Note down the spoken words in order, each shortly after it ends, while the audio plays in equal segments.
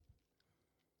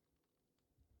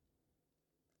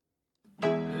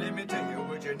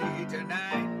me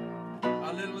tonight.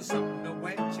 A little something to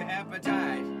whet your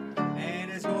appetite,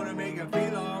 and it's gonna make you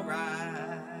feel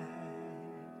alright.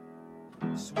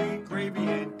 Sweet Gravy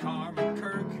and Carmen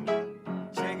Kirk,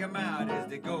 check them out as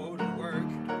they go to work.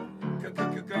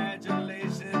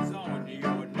 Congratulations on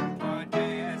your new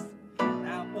podcast.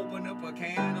 Now open up a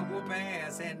can of whoop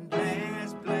ass and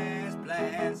blast, blast,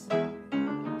 blast.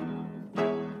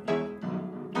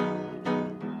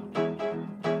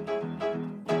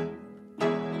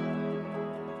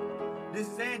 This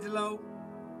is Angelo.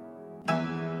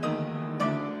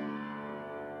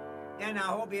 And I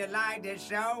hope you like this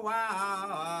show.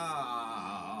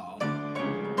 Wow.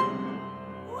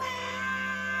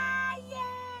 Wow, yeah.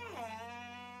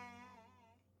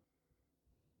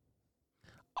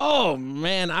 Oh,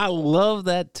 man, I love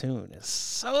that tune. It's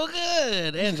so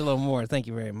good. Angelo Moore, thank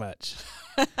you very much.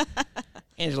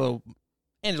 Angelo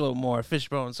Moore,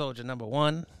 Fishbone Soldier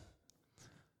 #1.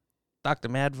 Dr.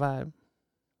 Mad Vibe.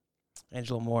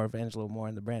 Angelo Moore of Angelo Moore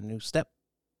and the Brand New Step.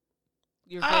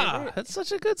 Your favorite? That's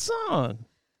such a good song.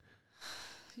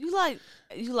 You like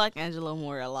Angelo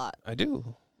Moore a lot. I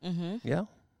do. Mm-hmm. Yeah.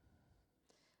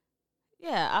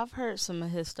 Yeah, I've heard some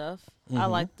of his stuff. I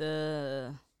like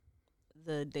the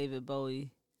David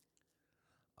Bowie.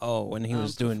 Oh, when he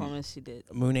was doing performance he did.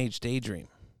 Moon Age Daydream.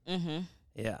 Mm-hmm.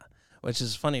 Yeah, which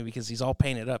is funny because he's all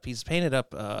painted up. He's painted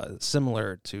up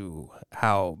similar to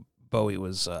how Bowie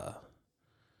was.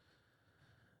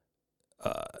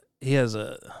 He has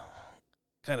a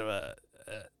kind of a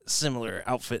similar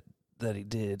outfit that he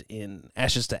did in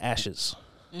Ashes to Ashes,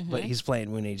 but he's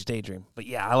playing Moon Age Daydream. But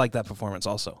yeah, I like that performance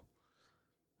also.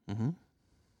 Mm-hmm.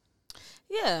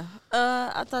 Yeah,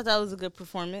 I thought that was a good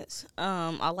performance.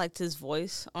 I liked his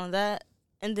voice on that.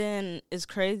 And then it's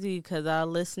crazy because I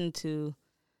listened to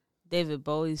David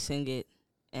Bowie sing it,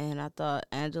 and I thought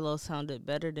Angelo sounded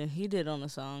better than he did on the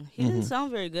song. He didn't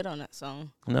sound very good on that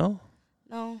song. No?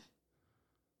 No.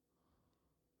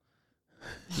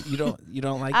 You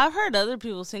don't like I've heard other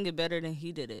people sing it better than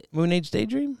he did it. Moon Age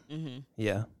Daydream? Mm-hmm.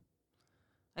 Yeah.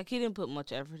 Like, he didn't put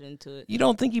much effort into it. You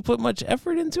don't think he put much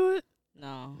effort into it?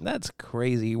 No. That's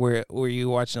crazy. Were you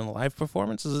watching a live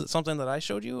performance? Is it something that I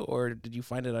showed you, or did you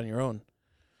find it on your own?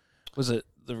 Was it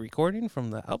the recording from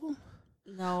the album?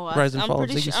 No, Rise and Fall of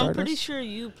Ziggy I'm pretty Stardust? sure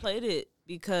you played it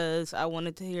because I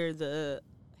wanted to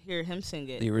hear him sing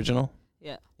it. The original?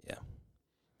 Yeah. Yeah.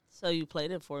 So you played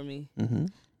it for me. Mm-hmm.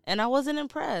 And I wasn't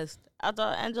impressed. I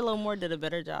thought Angelo Moore did a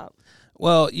better job.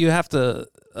 Well, you have to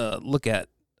look at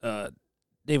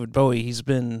David Bowie.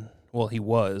 He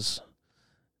was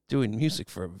doing music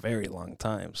for a very long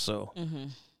time, so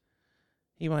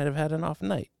he might have had an off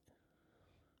night.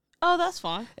 Oh, that's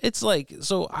fine. It's like,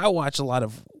 so I watch a lot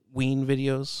of Ween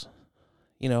videos,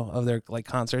 of their like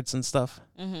concerts and stuff.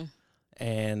 Mm-hmm.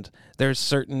 And there's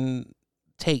certain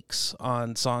takes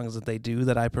on songs that they do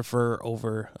that I prefer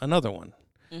over another one.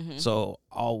 Mm-hmm. So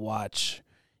I'll watch,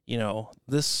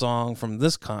 this song from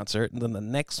this concert, and then the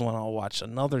next one I'll watch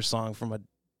another song from a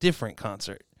different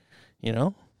concert,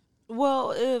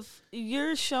 Well, if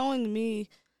you're showing me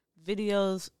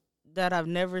videos that I've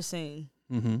never seen,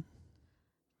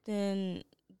 then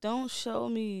don't show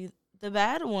me the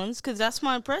bad ones, because that's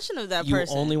my impression of that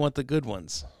person. You only want the good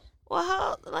ones.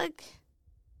 Well,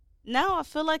 now I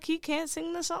feel like he can't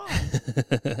sing the song.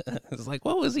 It's like,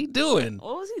 what was he doing?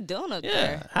 What was he doing up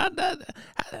Yeah, there?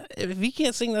 if he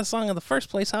can't sing that song in the first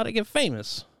place, how'd it get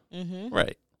famous? Mm-hmm.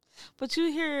 Right. But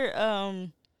you hear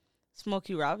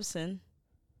Smokey Robinson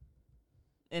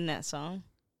in that song.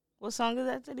 What song is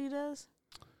that he does?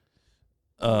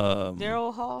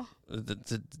 Daryl Hall?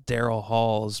 The Daryl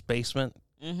Hall's Basement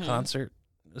concert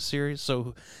series.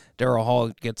 So Daryl Hall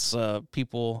gets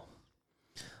people,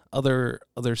 other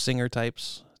singer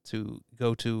types, to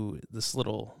go to this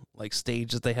little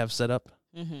stage that they have set up,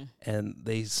 and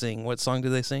they sing. What song do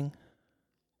they sing?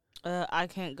 I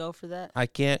Can't Go For That. I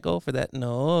can't go for that.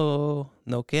 No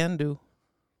can do.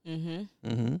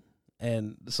 Mm-hmm.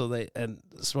 And so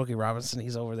Smokey Robinson,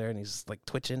 he's over there and he's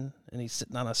twitching and he's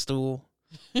sitting on a stool.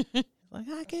 Like,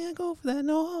 I can't go for that.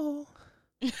 No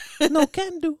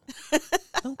can do.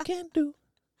 No can do.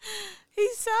 He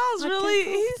sounds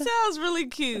really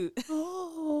cute.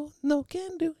 Oh, no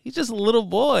can do. He's just a little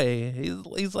boy.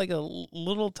 He's like a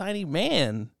little tiny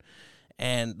man.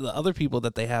 And the other people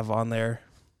that they have on there,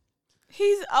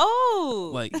 he's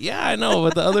old. Yeah, I know,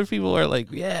 but the other people are they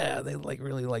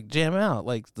really jam out.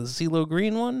 Like the CeeLo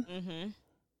Green one. Mm-hmm.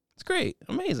 It's great.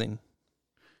 Amazing.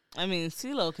 I mean,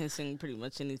 CeeLo can sing pretty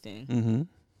much anything. Mm-hmm.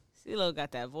 CeeLo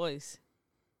got that voice.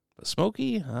 But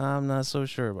Smokey, I'm not so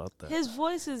sure about that. His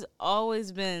voice has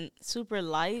always been super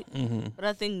light, but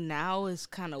I think now is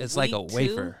kind of it's like a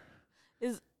wafer.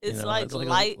 It's You know, like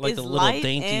light, like it's a little light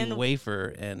dainty and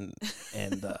wafer, and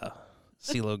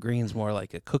CeeLo Green's more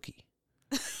like a cookie.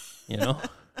 You know,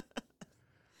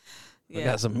 we yeah,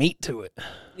 got some meat to it.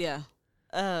 yeah,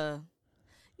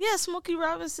 yeah. Smokey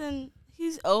Robinson,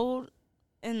 he's old,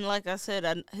 and like I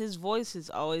said, his voice has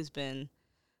always been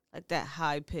like that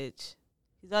high pitch.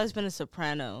 He's always been a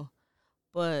soprano,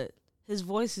 but his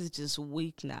voice is just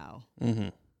weak now. Mm-hmm.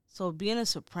 So being a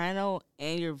soprano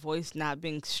and your voice not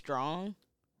being strong,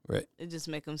 Right. it just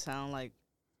make him sound like,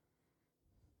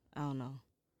 I don't know,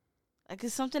 like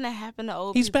it's something that happened to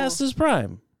old He's people. past his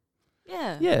prime.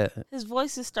 Yeah. Yeah. His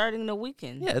voice is starting to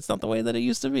weaken. Yeah, it's not the way that it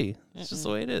used to be. It's just the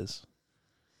way it is.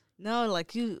 No,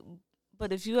 like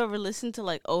but if you ever listen to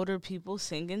like older people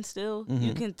singing still,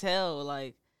 you Mhm. can tell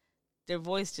like their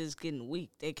voice just getting weak.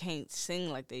 They can't sing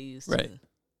like they used Right. to.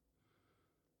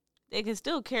 They can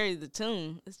still carry the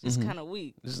tune. It's just Mhm. kind of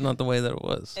weak. It's not the way that it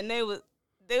was. And they was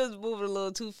moving a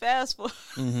little too fast for.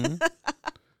 Mm-hmm.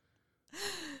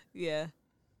 Yeah.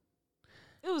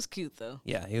 It was cute though.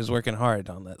 Yeah, he was working hard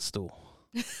on that stool.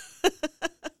 He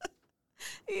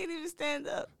didn't even stand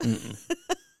up. Mm-mm.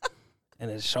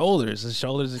 And his shoulders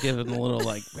are giving him a little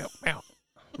like meow, meow,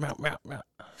 meow, meow, meow.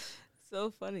 So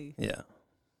funny. Yeah.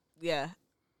 Yeah.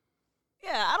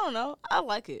 Yeah, I don't know. I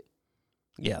like it.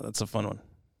 Yeah, that's a fun one.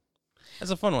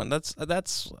 That's a fun one. That's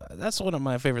one of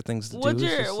my favorite things to do. is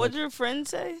just What'd like- your friend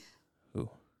say? Who?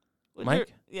 What'd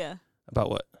Mike? Yeah. About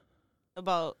what?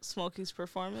 About Smokey's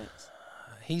performance.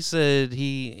 He said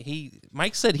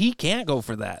Mike said he can't go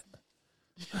for that.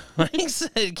 Mike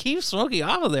said keep Smokey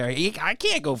off of there. I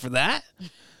can't go for that.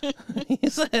 He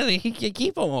said he can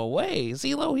keep him away.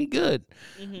 CeeLo, he good.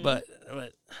 Mhm. But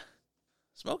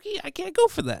Smokey, I can't go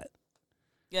for that.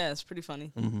 Yeah, it's pretty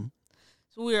funny. Mm-hmm.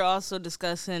 So we were also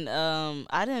discussing. One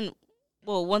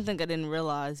thing I didn't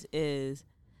realize is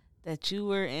that you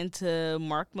were into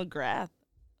Mark McGrath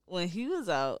when he was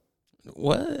out.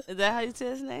 What? Is that how you say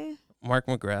his name? Mark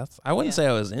McGrath? I wouldn't Yeah. say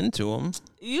I was into him.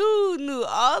 You knew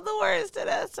all the words to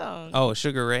that song. Oh,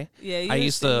 Sugar Ray. Yeah, you I were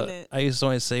used singing to it.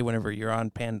 always say whenever you're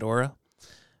on Pandora,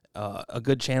 a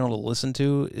good channel to listen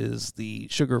to is the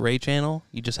Sugar Ray channel.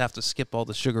 You just have to skip all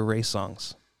the Sugar Ray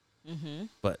songs. Mm-hmm.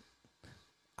 But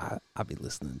I'll be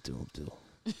listening to them too.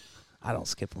 I don't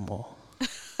skip them all.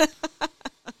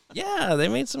 Yeah, they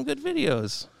made some good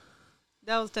videos.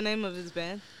 That was the name of his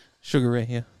band. Sugar Ray,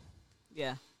 yeah.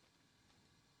 Yeah.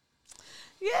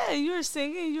 Yeah, you were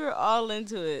singing. You were all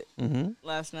into it Mm-hmm.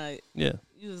 last night. Yeah,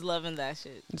 You was loving that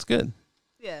shit. it's good.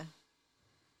 Yeah.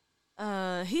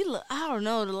 I don't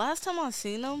know. The last time I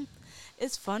seen him,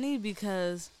 it's funny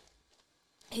because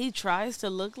he tries to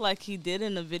look like he did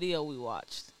in the video we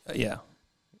watched. Yeah,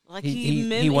 Like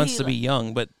he wants to be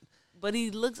young, but but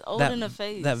he looks old that in the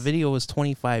face. that video was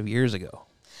 25 years ago.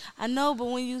 I know, but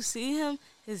when you see him,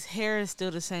 his hair is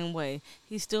still the same way.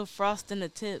 He's still frosting the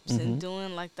tips and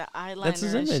doing like the eyeliner. That's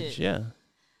his and image. shit. Yeah.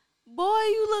 Boy,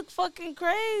 you look fucking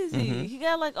crazy. Mhm. He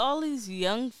got like all these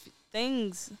young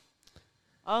things,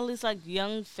 all these like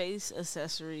young face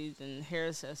accessories and hair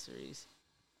accessories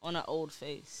on an old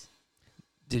face.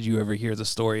 Did you ever hear the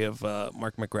story of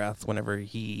Mark McGrath whenever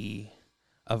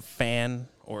a fan,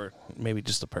 or maybe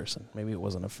just a person, maybe it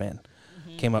wasn't a fan,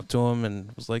 came up to him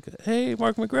and was like, "Hey,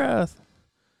 Mark McGrath."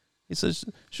 He says,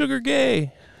 "Sugar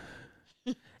gay."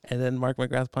 And then Mark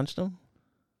McGrath punched him.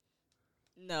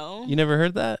 No. You never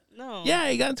heard that? No. Yeah,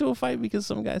 he got into a fight because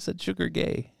some guy said Sugar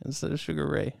gay instead of Sugar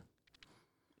Ray.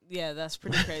 Yeah, that's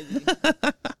pretty crazy.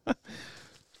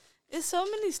 There's so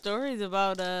many stories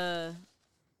about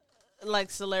like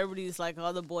celebrities, like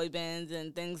all the boy bands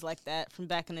and things like that from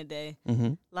back in the day.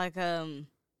 Mm-hmm. Like you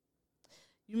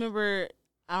remember?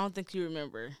 I don't think you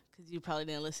remember because you probably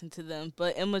didn't listen to them.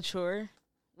 But Immature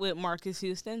with Marcus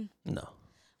Houston. No.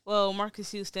 Well,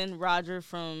 Marcus Houston, Roger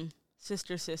from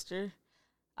Sister Sister.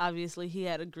 Obviously, he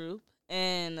had a group,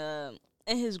 and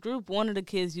in his group, one of the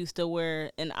kids used to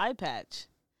wear an eye patch,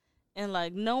 and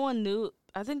like no one knew.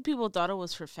 I think people thought it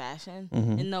was for fashion,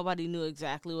 Mhm. and nobody knew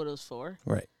exactly what it was for.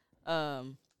 Right.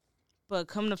 But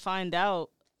come to find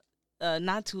out,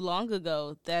 not too long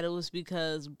ago, that it was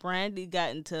because Brandy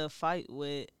got into a fight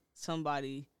with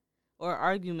somebody or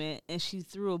argument, and she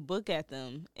threw a book at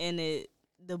them, and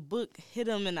the book hit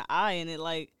him in the eye, and it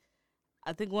like,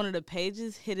 I think one of the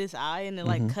pages hit his eye, and it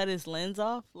like cut his lens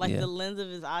off. Like Yeah. the lens of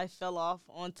his eye fell off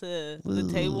onto the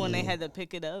table, and they had to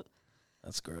pick it up.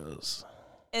 That's gross.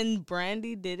 And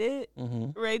Brandy did it,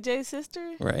 Mm-hmm. Ray J's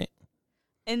sister, Right.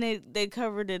 and they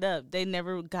covered it up. They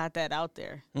never got that out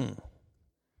there. Mm.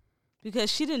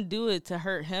 Because she didn't do it to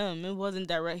hurt him. It wasn't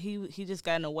direct. He just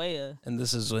got in the way of. And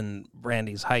this is when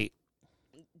Brandy's height.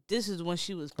 This is when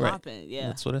she was Right. popping. Yeah.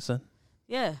 That's what I said.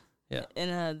 Yeah. Yeah.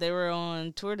 And they were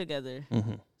on tour together.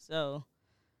 Mm-hmm. So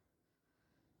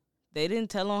they didn't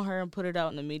tell on her and put it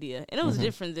out in the media. And it was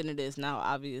different than it is now,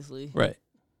 obviously. Right.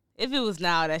 If it was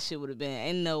now, that shit would have been.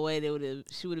 Ain't no way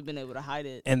she would have been able to hide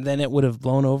it. And then it would have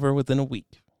blown over within a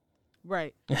week.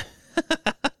 Right.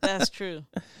 That's true.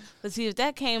 But see, if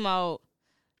that came out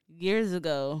years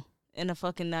ago in the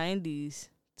fucking 90s,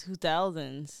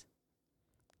 2000s,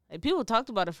 like, people talked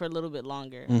about it for a little bit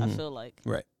longer, I feel like.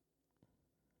 Right.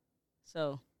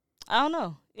 So, I don't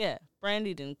know. Yeah,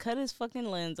 Brandy didn't cut his fucking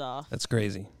lens off. That's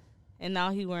crazy. And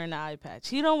now he wearing an eye patch.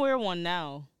 He don't wear one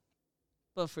now.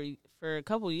 But for a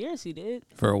couple years he did.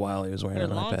 For a while he was wearing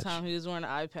an eye patch. For a long time he was wearing an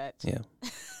eye patch. Yeah.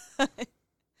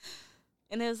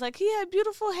 And it was like, he had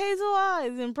beautiful hazel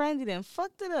eyes, and Brandy then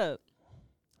fucked it up.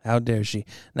 How dare she?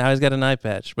 Now he's got an eye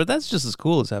patch. But that's just as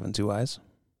cool as having two eyes.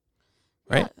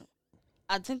 Right? Yeah,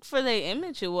 I think for their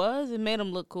image it was. It made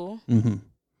them look cool. Mm-hmm.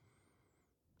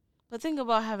 But think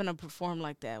about having to perform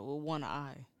like that with one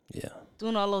eye. Yeah.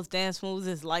 Doing all those dance moves,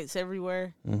 there's lights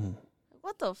everywhere. Mm-hmm.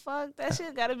 What the fuck? That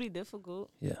shit gotta be difficult.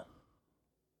 Yeah.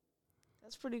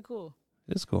 That's pretty cool.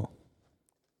 It's cool.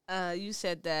 You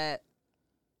said that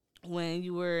when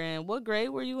you were in, what grade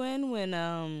were you in when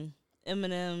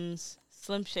Eminem's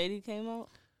Slim Shady came out?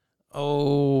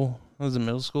 Oh, I was in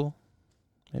middle school.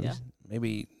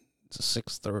 Maybe it's a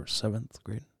 6th or 7th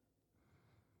grade.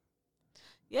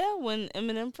 Yeah, when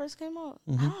Eminem first came out.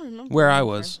 Mm-hmm. I don't remember. Where I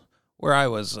was,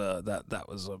 that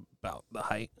was about the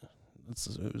height.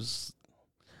 It was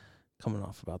coming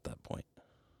off about that point.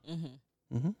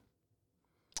 Mm-hmm. Mm-hmm.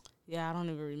 Yeah, I don't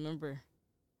even remember.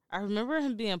 I remember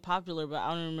him being popular, but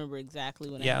I don't remember exactly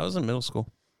when. Yeah, I was in middle school.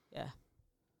 Yeah.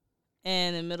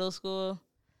 And in middle school,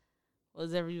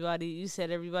 was everybody? You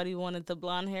said everybody wanted the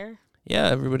blonde hair. Yeah,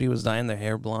 everybody was dyeing their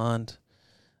hair blonde,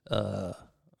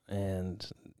 and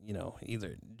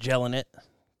either gelling it,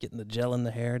 getting the gel in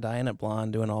the hair, dyeing it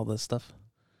blonde, doing all this stuff.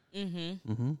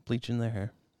 Bleaching their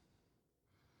hair.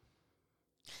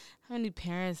 How many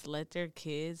parents let their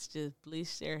kids just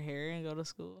bleach their hair and go to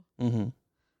school?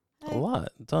 A lot,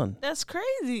 a ton. That's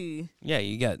crazy.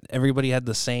 Yeah, everybody had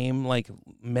the same like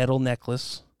metal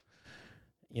necklace,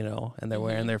 and they're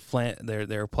wearing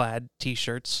their plaid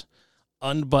t-shirts,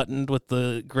 unbuttoned with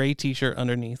the gray t-shirt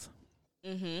underneath,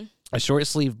 a short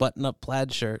sleeve button up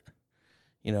plaid shirt,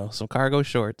 some cargo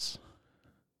shorts.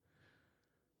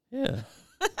 Yeah,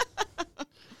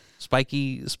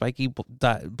 spiky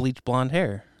bleach blonde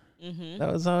hair.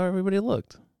 That was how everybody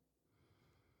looked.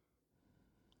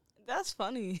 That's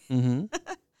funny. Mm-hmm.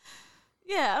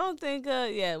 Yeah, I don't think.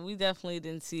 We definitely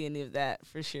didn't see any of that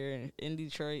for sure in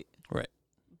Detroit. Right.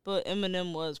 But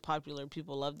Eminem was popular.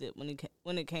 People loved it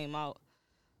when it came out.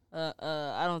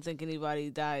 I don't think anybody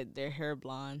dyed their hair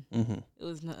blonde. It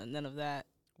was none of that.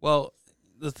 Well,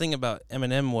 the thing about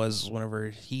Eminem was whenever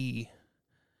he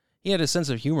had a sense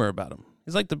of humor about him.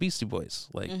 He's like the Beastie Boys.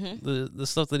 Like the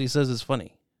stuff that he says is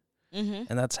funny, and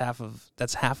that's half of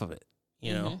it.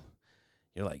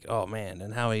 You're like, oh man,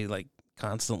 and how he like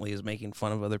constantly is making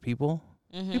fun of other people.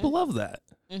 People love that.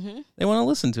 They want to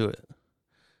listen to it.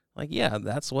 Like, yeah,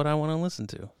 that's what I want to listen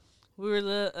to. We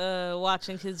were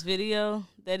watching his video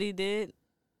that he did.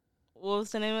 What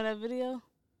was the name of that video?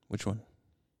 Which one?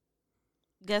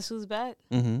 Guess Who's Back?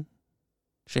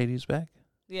 Shady's Back?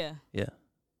 Yeah. Yeah.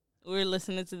 We were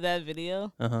listening to that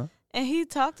video. Uh-huh. And he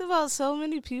talked about so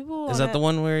many people. Is that the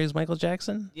one where he's Michael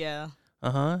Jackson? Yeah.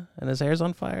 Uh-huh. And his hair's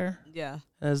on fire? Yeah.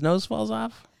 And his nose falls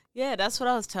off? Yeah, that's what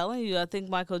I was telling you. I think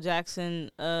Michael Jackson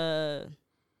tried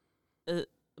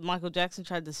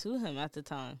to sue him at the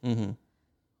time.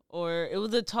 Or it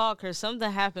was a talk or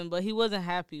something happened, but he wasn't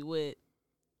happy with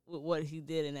what he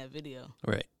did in that video.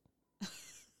 Right.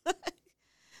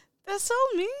 That's so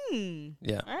mean.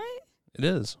 Yeah. Right? It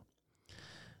is.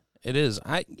 It is.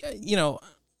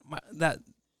 That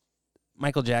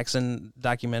Michael Jackson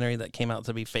documentary that came out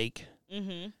to be fake,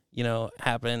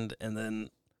 happened, and then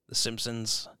The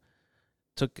Simpsons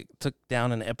took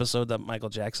down an episode that Michael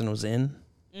Jackson was in.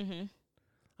 I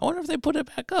wonder if they put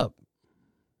it back up.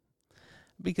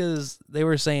 Because they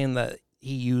were saying that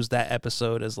he used that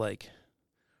episode as like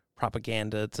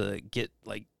propaganda to get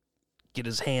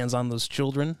his hands on those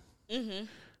children.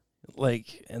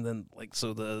 Like, and then like,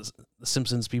 so the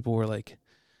Simpsons people were like,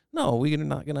 no, we're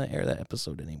not going to air that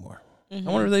episode anymore. I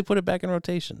wonder if they put it back in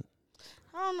rotation.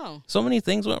 I don't know. So many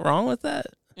things went wrong with that.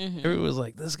 Everybody was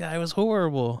like, this guy was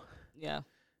horrible. Yeah.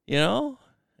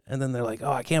 And then they're like,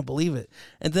 oh, I can't believe it.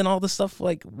 And then all the stuff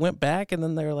like went back, and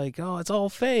then they're like, oh, it's all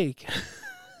fake.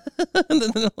 And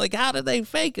then they're like, how did they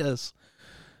fake us?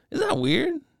 Isn't that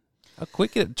weird? How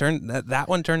quick it turned, that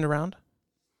one turned around?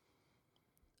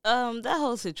 That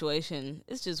whole situation,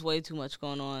 it's just way too much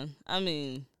going on. I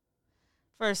mean,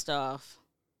 first off,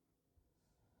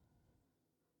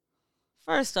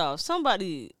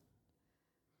 somebody,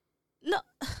 no,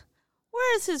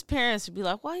 where is his parents to be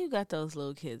like, why you got those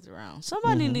little kids around?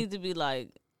 Somebody Mhm. need to be like,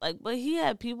 but he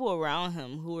had people around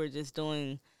him who were just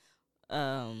doing,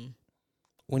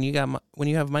 When you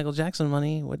have Michael Jackson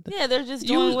money, what? yeah, they're just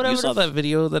doing whatever. You saw that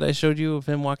video that I showed you of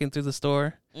him walking through the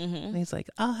store, Mm-hmm. and he's like,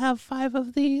 "I'll have 5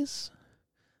 of these."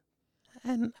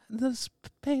 And this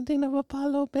painting of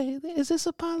Apollo bathing. Is this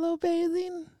Apollo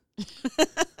bathing?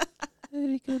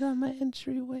 Very good on my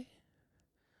entryway.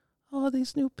 All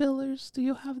these new pillars. Do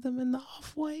you have them in the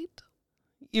off-white?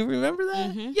 You remember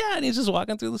that? Mhm. Yeah, and he's just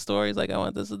walking through the store. He's like, I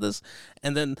want this and this.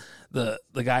 And then the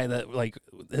guy that, like,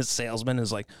 his salesman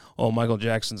is like, oh, Michael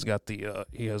Jackson's got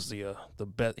he has the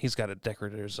he's got a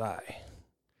decorator's eye.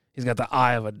 He's got the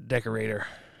eye of a decorator.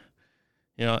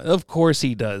 You know, of course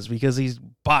he does, because he's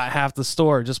bought half the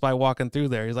store just by walking through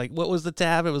there. He's like, what was the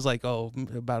tab? It was like, about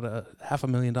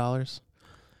 $500,000.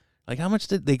 Like, how much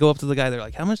did they go up to the guy? They're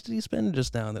like, how much did he spend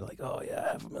just now? And they're like, oh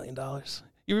yeah, $500,000.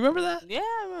 You remember that? Yeah,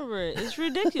 I remember it. It's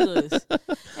ridiculous.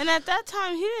 And at that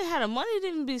time, he didn't have the money to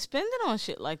even be spending on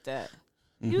shit like that.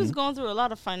 He was going through a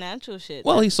lot of financial shit.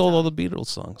 Well, at he the sold time. all the Beatles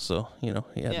songs, so, you know,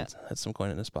 he had, Yeah. had some coin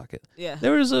in his pocket. Yeah.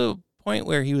 There was a point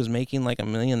where he was making like $1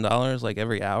 million like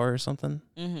every hour or something,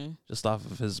 Mm-hmm. just off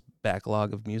of his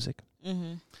backlog of music.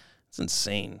 Mm-hmm. It's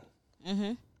insane.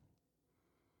 Mm-hmm.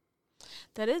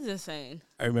 That is insane.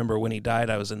 I remember when he died,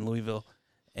 I was in Louisville,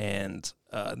 and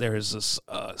there was this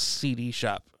CD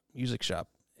shop, music shop,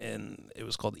 and it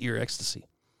was called Ear Ecstasy.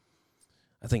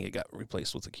 I think it got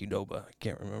replaced with a Qdoba. I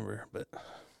can't remember, but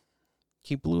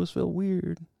keep Louisville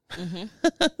weird. Mm-hmm.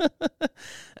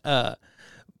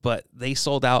 But they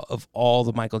sold out of all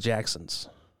the Michael Jacksons.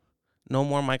 No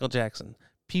more Michael Jackson.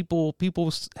 People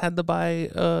had to buy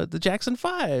the Jackson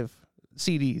 5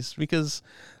 CDs because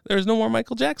there's no more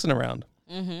Michael Jackson around.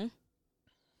 Mm-hmm.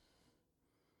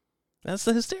 That's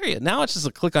the hysteria. Now it's just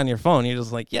a click on your phone. You're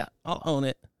just like, yeah, I'll own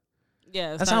it.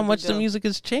 Yeah. That's how much the music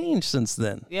has changed since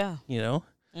then. Yeah. You know?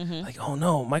 Mm-hmm. Like, oh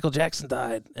no, Michael Jackson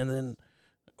died. And then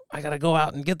I got to go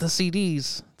out and get the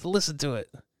CDs to listen to it.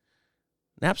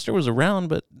 Napster was around,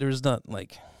 but there's not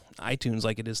like iTunes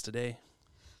like it is today.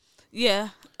 Yeah.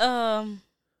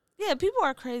 Yeah, people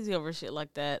are crazy over shit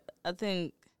like that. I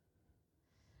think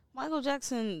Michael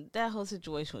Jackson, that whole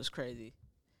situation was crazy.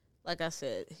 Like I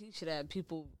said, he should have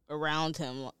people around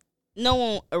him. No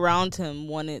one around him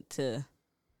wanted to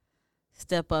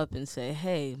step up and say,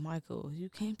 hey, Michael, you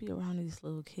can't be around these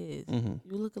little kids. Mm-hmm.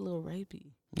 You look a little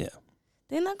rapey. Yeah.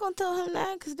 They're not going to tell him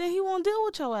that because then he won't deal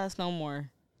with your ass no more.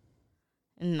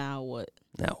 And now what?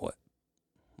 Now what?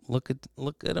 Look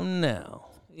at him now.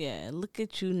 Yeah, look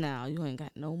at you now. You ain't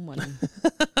got no money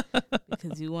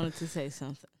because you wanted to say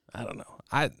something. I don't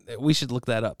know. We should look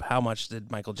that up. How much did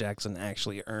Michael Jackson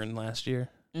actually earn last year?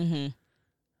 Mm-hmm.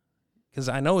 Because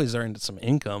I know he's earned some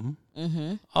income.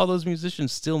 Mm-hmm. All those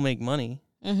musicians still make money.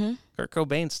 Mm-hmm. Kurt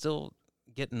Cobain's still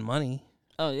getting money.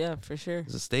 Oh, yeah, for sure.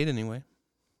 His estate anyway.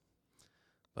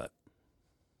 But,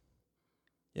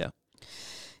 yeah.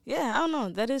 Yeah, I don't know.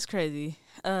 That is crazy.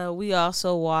 We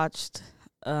also watched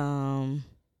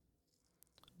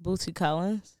Bootsy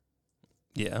Collins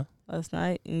Yeah. last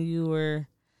night, and you were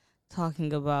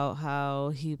talking about how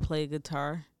he played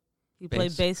guitar. He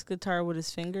played bass guitar with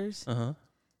his fingers, Uh-huh.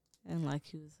 and like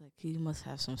he was like, he must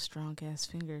have some strong ass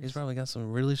fingers. He's probably got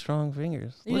some really strong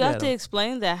fingers. You Look have at to him.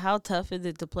 explain that. How tough is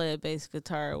it to play a bass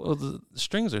guitar Well, with? the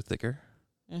strings are thicker,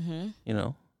 Mm-hmm. you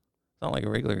know. It's not like a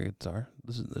regular guitar.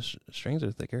 The strings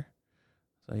are thicker,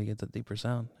 so you get the deeper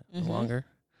sound, Mhm. longer,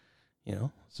 you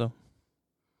know. So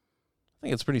I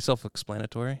think it's pretty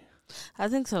self-explanatory. I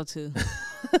think so too,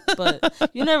 but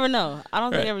you never know. I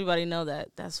don't think Right. everybody know that.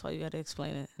 That's why you got to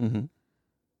explain it. Mm-hmm.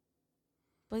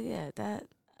 But yeah, that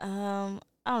I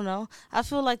don't know. I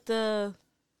feel like the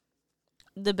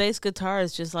bass guitar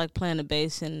is just like playing the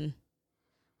bass, and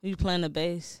you playing the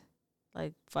bass,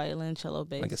 like violin, cello,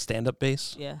 bass. Like a stand-up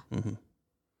bass. Yeah. Mm-hmm.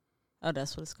 Oh,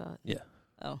 that's what it's called. Yeah.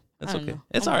 Oh, It's I don't okay. know.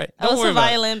 It's I'm- all right. Oh, Don't it's worry a about it.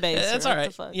 violin bass. It's right? all What right.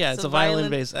 the fuck? Yeah, it's a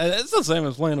violin bass. It's the same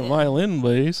as playing a Yeah. violin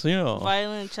bass. Yeah.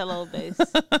 Violin, cello, bass.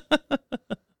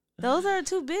 Those are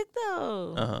too big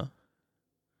though. Uh-huh.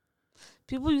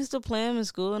 People used to play them in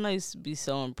school, and I used to be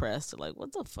so impressed. Like,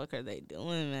 what the fuck are they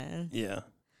doing, man? Yeah.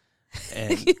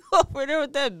 And You over there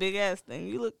with that big ass thing,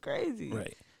 you look crazy.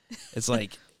 right. It's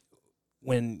like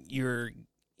when you're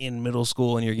in middle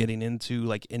school and you're getting into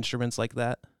like instruments like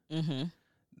that, Mm-hmm.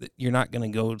 you're not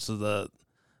going to go to the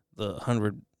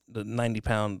 $100 the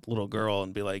 90-pound little girl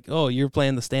and be like, "Oh, you're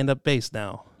playing the stand-up bass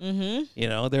now." Mm-hmm. You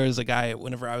know, there was a guy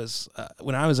whenever I was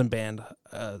when I was in band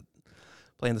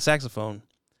playing the saxophone.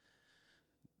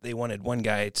 They wanted one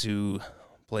guy to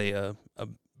play a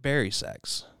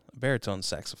baritone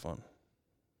saxophone,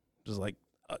 just like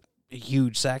a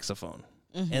huge saxophone,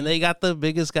 and they got the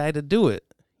biggest guy to do it.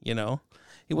 You know,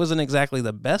 he wasn't exactly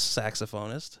the best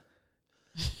saxophonist.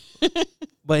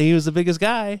 But he was the biggest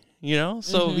guy, you know,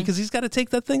 so because he's got to take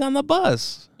that thing on the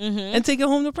bus and take it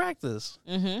home to practice.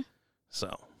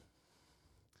 So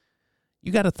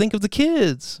you got to think of the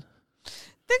kids.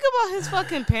 Think about his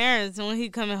fucking parents when he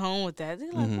coming home with that.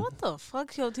 They're like, what the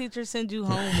fuck your teacher send you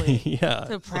home with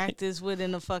to practice with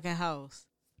in the fucking house?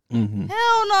 Hell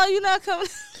no, you're not coming.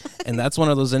 And that's one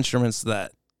of those instruments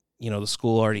that, you know, the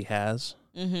school already has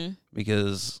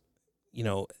because, you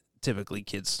know, typically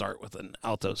kids start with an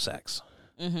alto sax.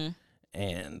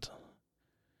 And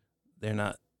they're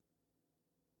not.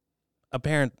 A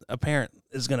parent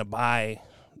is gonna buy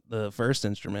the first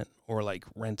instrument or like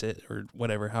rent it or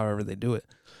whatever, however they do it.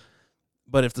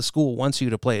 But if the school wants you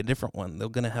to play a different one, they're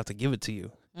gonna have to give it to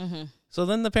you. So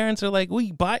then the parents are like,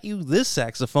 "We bought you this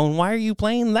saxophone. Why are you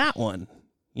playing that one?"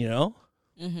 You know?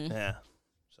 Yeah.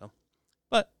 So,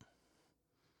 but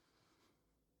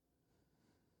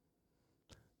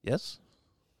yes.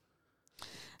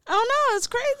 I don't know. It's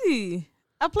crazy.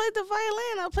 I played the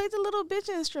violin. I played the little bitch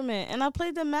instrument, and I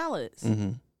played the mallets.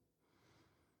 And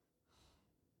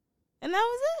that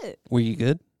was it. Were you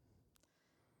good?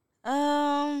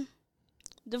 The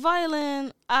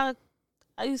violin, I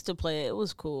used to play it. It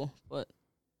was cool, but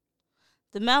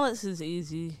the mallets is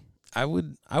easy. I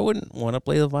wouldn't want to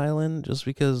play the violin just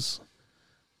because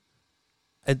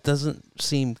it doesn't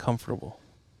seem comfortable.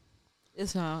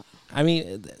 It's not. I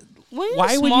mean, when you're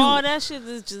why small, would you, that shit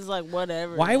is just like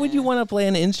whatever. Why would you want to play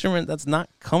an instrument that's not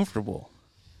comfortable?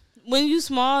 When you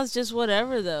small, it's just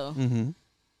whatever though.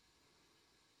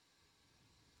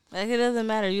 Like it doesn't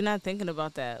matter. You're not thinking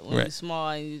about that when you're small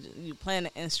and you playing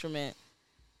an instrument.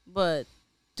 But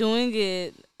doing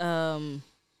it, doing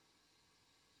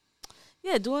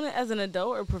it as an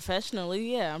adult or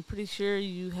professionally, I'm pretty sure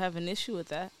you have an issue with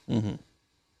that.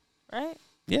 Right?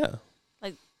 Yeah.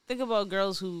 Like think about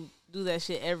girls who do that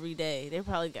shit every day. They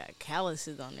probably got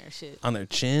calluses on their shit. On their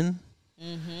chin?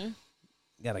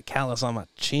 Got a callus on my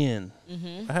chin.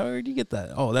 How did you get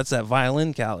that? Oh, that's that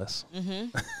violin callus.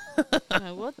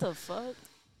 Like, what the fuck?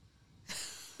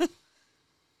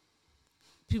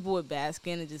 People with bad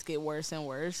skin, it just get worse and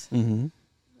worse.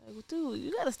 Like, dude,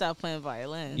 you gotta stop playing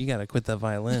violin. You gotta quit that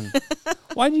violin.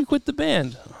 Why did you quit the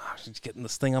band? Oh, I was just getting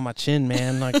this thing on my chin,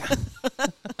 man. Like,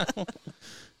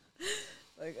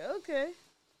 like okay.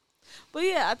 But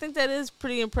yeah, I think that is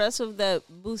pretty impressive that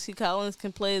Bootsy Collins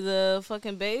can play the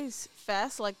fucking bass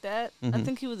fast like that. I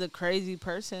think he was a crazy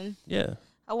person. Yeah.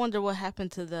 I wonder what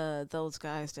happened to those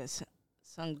guys that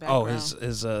sung background.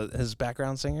 Oh, his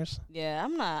background singers? Yeah,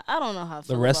 I don't know how I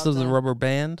feel the rest about of the them. Rubber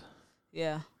Band?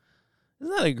 Yeah.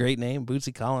 Isn't that a great name?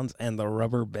 Bootsy Collins and the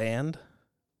Rubber Band?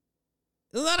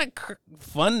 Isn't that a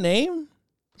fun name?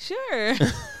 Sure.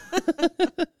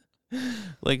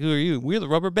 Like, who are you? We're the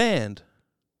Rubber Band.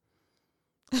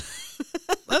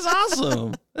 That's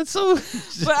awesome. That's so.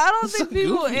 But I don't think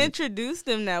people goofy. introduced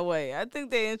them that way. I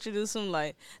think they introduced them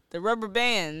like the Rubber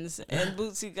Bands and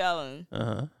Bootsy Collins.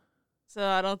 So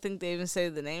I don't think they even say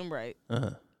the name right.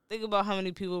 Think about how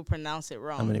many people pronounce it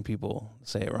wrong. How many people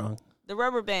say it wrong? The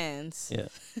Rubber Bands. Yeah.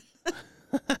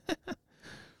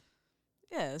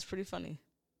 Yeah, it's pretty funny.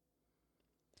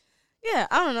 Yeah,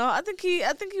 I don't know. I think he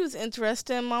was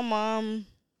interesting. My mom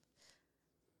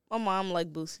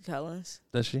liked Bootsy Collins.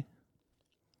 Does she?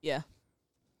 Yeah.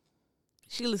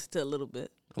 She listened to a little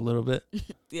bit. A little bit?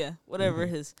 Yeah, whatever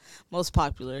his most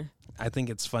popular. I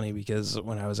think it's funny because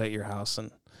when I was at your house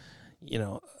and, you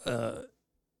know,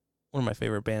 one of my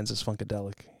favorite bands is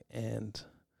Funkadelic. And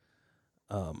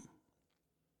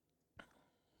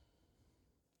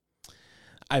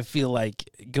I feel like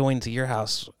going to your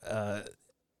house,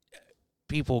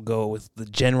 people go with the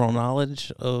general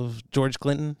knowledge of George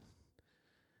Clinton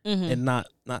and not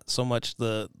so much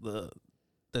the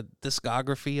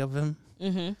discography of him,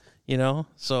 you know?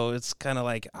 So it's kind of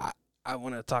like I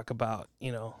want to talk about,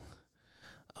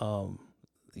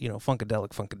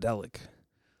 Funkadelic,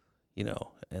 you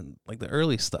know, and like the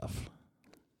early stuff.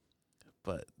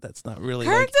 But that's not really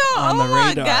like on the radar.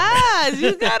 Oh my God,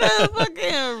 you gotta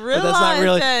fucking realize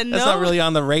that's not really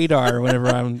on the radar whenever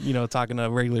I'm, talking to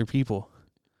regular people.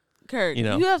 Kurt,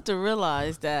 you have to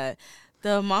realize that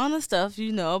the amount of stuff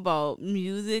you know about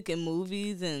music and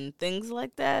movies and things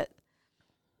like that,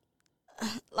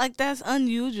 like that's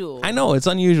unusual. I know it's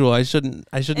unusual. I shouldn't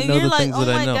And know you're the like, things oh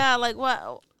that I my know. God, like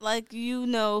what? Like you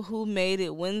know who made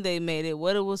it, when they made it,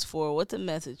 what it was for, what the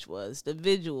message was, the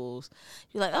visuals.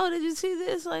 You're like, oh, did you see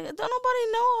this? Like, don't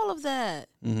nobody know all of that.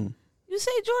 Hmm. You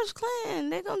say George Clinton,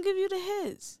 they're gonna give you the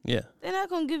hits. Yeah, They're not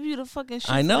gonna give you the fucking shit.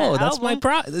 I for know. that That's my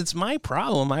album. It's my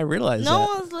problem. I realize No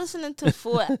that. one's listening to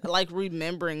full, like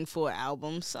remembering full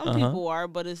albums. Some Uh-huh. people are,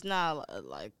 but it's not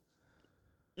like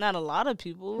not a lot of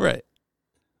people. Right.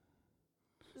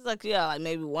 It's like like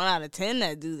maybe 1 out of 10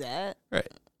 that do that. Right.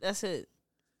 That's it.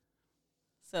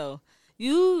 So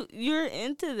you're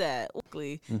into that.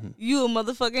 Mhm. You a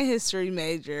motherfucking history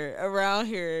major around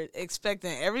here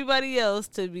expecting everybody else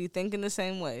to be thinking the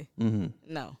same way. Hmm.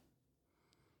 No.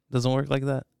 Doesn't work like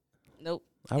that. Nope.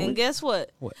 I And would- guess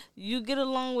what? What? You get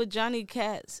along with Johnny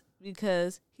Katz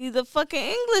because he's a fucking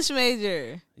English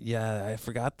major. Yeah, I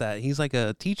forgot that. He's like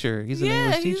a teacher. He's an yeah,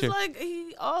 English teacher. he's like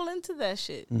he all into that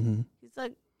shit. Hmm. He's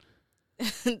like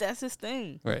that's his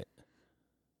thing. Right.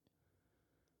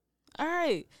 All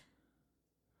right.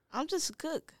 I'm just a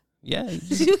cook. Yeah,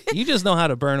 you just know how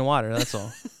to burn water. That's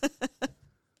all.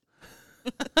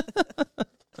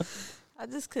 I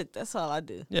just cook. That's all I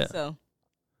do. Yeah. So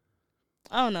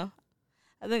I don't know.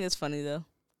 I think it's funny though.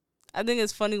 I think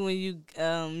it's funny when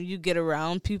you get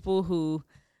around people who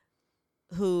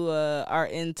are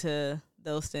into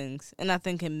those things. And I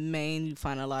think in Maine you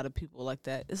find a lot of people like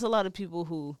that. It's a lot of people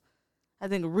who I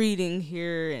think reading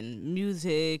here and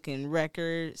music and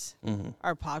records Hmm.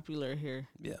 are popular here.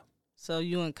 Yeah. So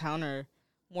you encounter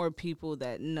more people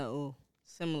that know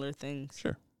similar things.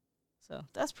 Sure. So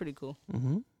that's pretty cool.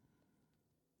 Hmm.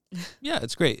 Yeah,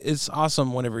 it's great. It's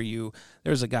awesome whenever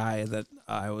there's a guy that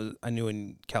I knew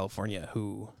in California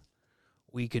who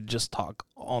we could just talk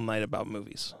all night about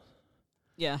movies.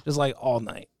 Yeah. Just like all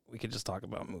night. We could just talk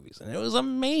about movies. And it was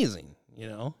amazing,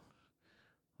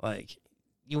 Like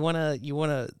you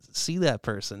wanna see that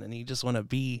person and you just wanna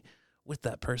be with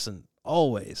that person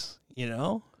always,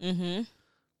 Mm-hmm.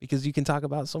 Because you can talk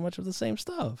about so much of the same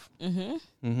stuff.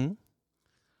 Mm-hmm. Mm-hmm.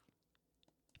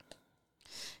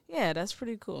 Yeah, that's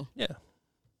pretty cool. Yeah.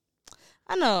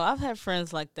 I know. I've had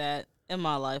friends like that in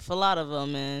my life, a lot of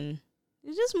them, and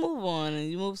you just move on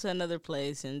and you move to another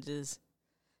place and just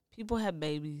people have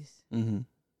babies. Mm-hmm.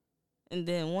 And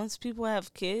then once people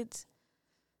have kids,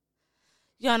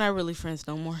 y'all not really friends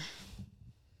no more.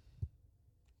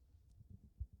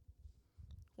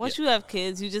 Once you have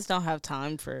kids, you just don't have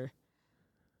time for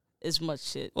as much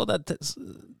shit. Well, that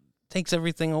takes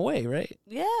everything away, right?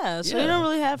 Yeah, so you Yeah. don't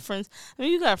really have friends. I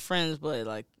mean, you got friends, but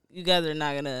like you guys are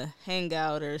not gonna hang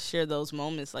out or share those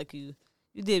moments like you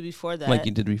did before that. Like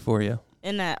you did before, yeah.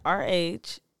 And at our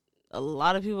age, a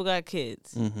lot of people got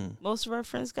kids. Mm-hmm. Most of our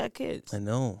friends got kids. I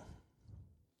know.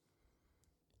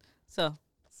 So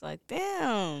it's like,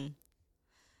 damn.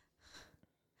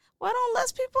 Why don't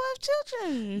less people have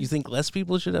children? You think less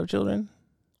people should have children?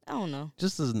 I don't know.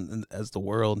 Just as the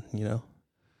world,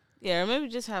 Yeah, or maybe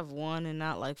just have one and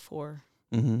not like 4.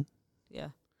 Mm-hmm. Yeah.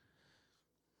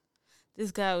 This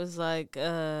guy was like,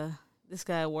 this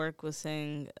guy at work was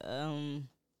saying,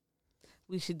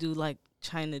 we should do like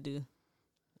China do.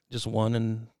 Just one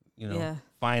and, Yeah.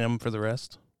 fine them for the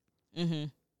rest. Mm-hmm.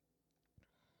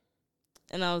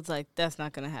 And I was like, that's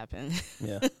not going to happen.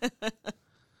 Yeah.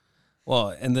 Well,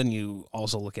 and then you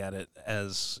also look at it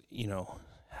as,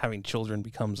 having children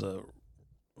becomes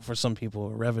for some people,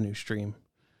 a revenue stream,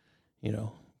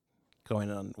 going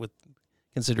on with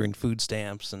considering food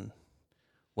stamps and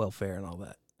welfare and all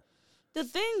that. The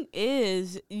thing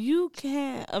is,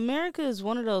 America is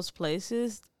one of those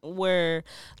places where,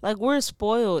 like, we're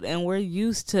spoiled and we're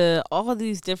used to all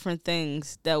these different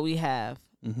things that we have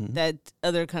Mm-hmm. that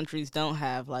other countries don't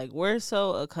have. Like, we're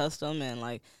so accustomed and,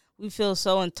 like, we feel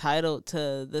so entitled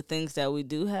to the things that we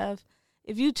do have.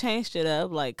 If you changed it up,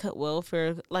 like, cut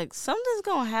welfare, like, something's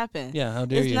going to happen. Yeah, how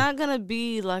dare It's you? not going to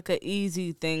be, like, an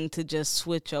easy thing to just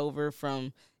switch over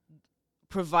from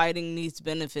providing these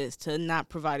benefits to not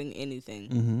providing anything.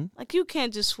 Mm-hmm. Like, you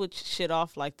can't just switch shit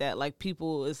off like that. Like,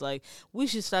 people is like, we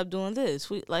should stop doing this.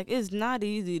 It's not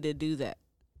easy to do that.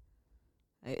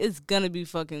 Like, it's gonna be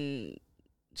fucking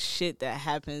shit that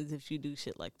happens if you do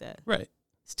shit like that. Right.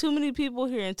 It's too many people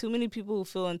here and too many people who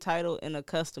feel entitled and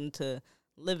accustomed to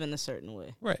living a certain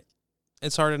way. Right.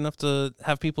 It's hard enough to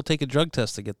have people take a drug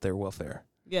test to get their welfare.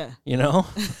 Yeah.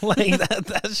 Like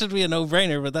that should be a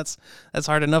no-brainer, but that's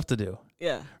hard enough to do,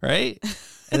 Yeah. right?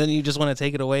 And then you just want to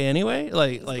take it away anyway?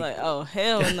 Like Oh,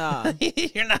 hell nah.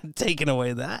 you're not taking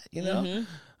away that, Mhm.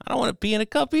 I don't want to pee in a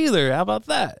cup either. How about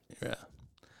that? Yeah.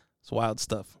 It's wild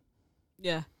stuff.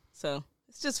 Yeah. So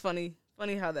it's just funny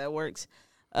how that works.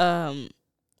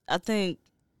 I think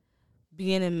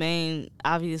being in Maine,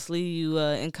 obviously you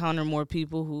encounter more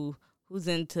people who's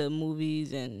into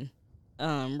movies and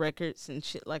records and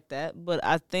shit like that. But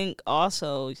I think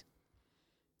also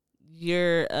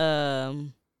your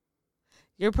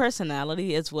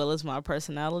personality as well as my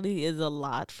personality is a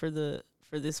lot for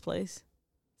this place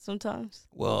sometimes.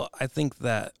 Well, I think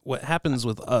that what happens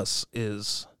with us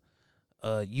is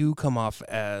you come off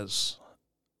as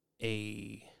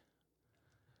a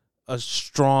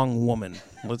strong woman.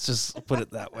 Let's just put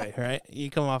it that way, right? You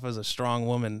come off as a strong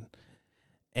woman,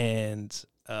 and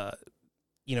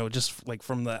just like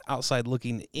from the outside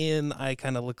looking in, I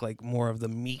kind of look like more of the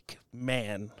meek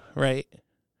man, right?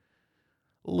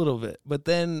 A little bit, but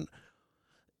then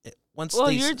once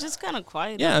you're just kind of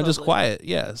quiet. Yeah, I'm just quiet.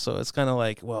 Yeah, so it's kind of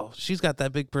like, well, she's got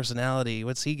that big personality.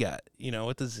 What's he got?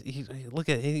 What does he look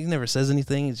at? He never says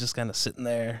anything. He's just kind of sitting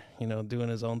there, doing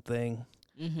his own thing.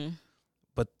 Mm-hmm.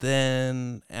 But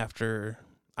then after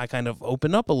I kind of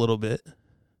open up a little bit,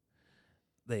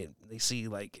 they see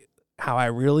like how I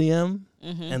really am,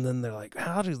 mm-hmm. and then they're like,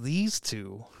 how do these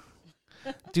two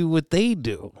do what they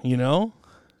do? He's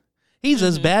mm-hmm.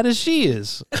 as bad as she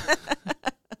is.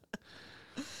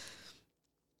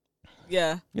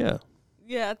 Yeah. Yeah.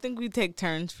 Yeah, I think we take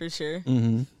turns for sure.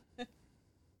 Mm-hmm.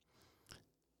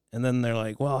 And then they're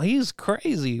like, well, he's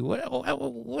crazy.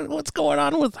 What's going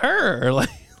on with her? Like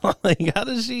how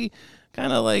does she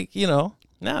kind of like, I don't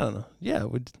know. Yeah,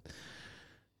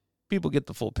 people get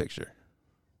the full picture.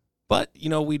 But,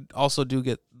 we also do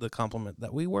get the compliment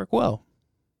that we work well.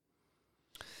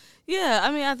 Yeah,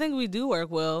 I mean, I think we do work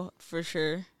well for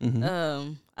sure.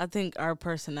 Mm-hmm. I think our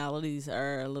personalities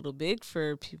are a little big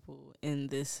for people in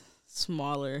this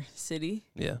smaller city.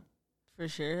 Yeah. For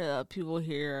sure. People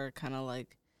here are kind of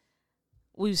like,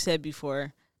 we've said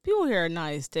before, people here are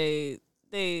nice.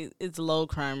 It's low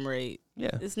crime rate.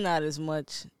 Yeah. It's not as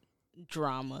much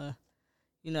drama.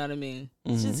 You know what I mean?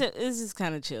 Mm-hmm. It's just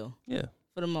kind of chill. Yeah.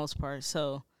 For the most part.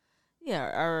 So,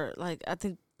 yeah, I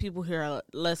think people here are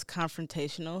less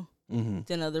confrontational mm-hmm.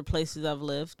 than other places I've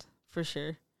lived, for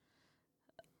sure.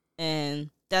 And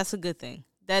that's a good thing.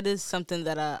 That is something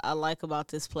that I like about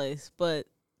this place. But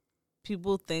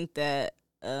people think that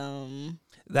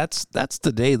that's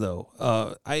today though.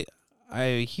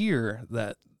 I hear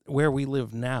that where we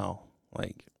live now,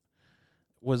 like,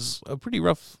 was a pretty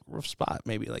rough spot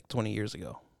maybe like 20 years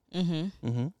ago. Mm-hmm.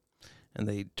 Mm-hmm. And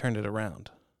they turned it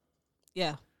around.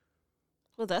 Yeah.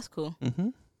 Well, that's cool.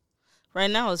 Mm-hmm.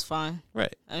 Right now it's fine.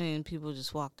 Right. I mean, people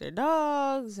just walk their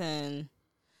dogs and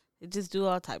they just do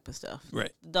all type of stuff.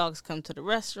 Right. The dogs come to the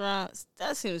restaurants.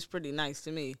 That seems pretty nice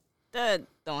to me. That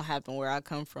don't happen where I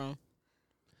come from.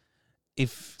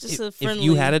 If friendly...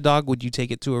 you had a dog, would you take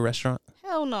it to a restaurant?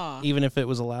 Hell no. Even if it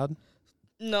was allowed?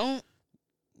 No.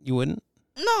 You wouldn't?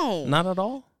 No. Not at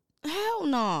all? Hell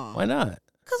no. Why not?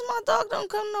 Because my dog don't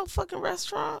come to no fucking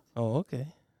restaurant. Oh, okay.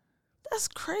 That's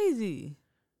crazy.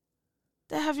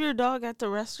 They have your dog at the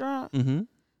restaurant? Mm-hmm.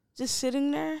 Just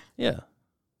sitting there? Yeah.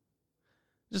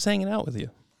 Just hanging out with you.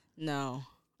 No.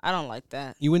 I don't like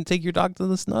that. You wouldn't take your dog to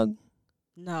the snug?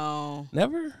 No.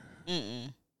 Never?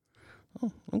 Mm-mm.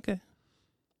 Oh, okay.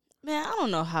 Man, I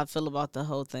don't know how I feel about the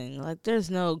whole thing. Like, there's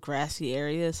no grassy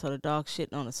area, so the dog's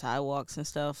shitting on the sidewalks and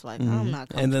stuff. Like, mm-hmm. I'm not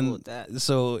comfortable with that.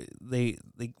 So they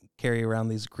carry around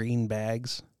these green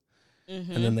bags,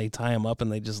 mm-hmm. and then they tie them up,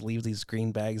 and they just leave these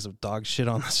green bags of dog shit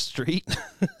on the street.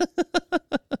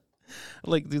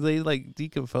 Like, do they, like,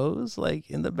 decompose,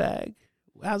 like, in the bag?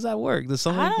 How's that work? Does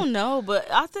someone... I don't know, but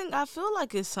I feel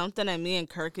like it's something that me and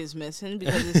Kirk is missing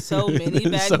because there's so many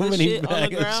bags of shit on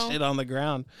the ground. Shit on the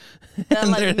ground. That,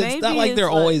 like, it's not like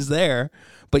they're always there,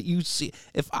 but you see,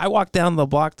 if I walk down the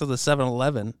block to the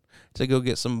 7-Eleven to go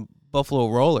get some Buffalo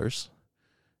Rollers,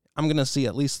 I'm gonna see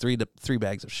at least three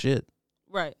bags of shit.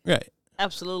 Right. Right.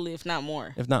 Absolutely, if not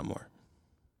more. If not more.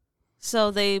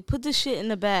 So they put the shit in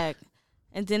the bag,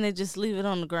 and then they just leave it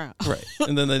on the ground. Right.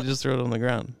 And then they just throw it on the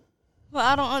ground. Well,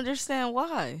 I don't understand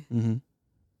why. Mm-hmm.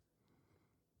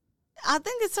 I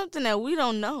think it's something that we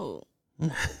don't know.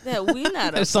 That we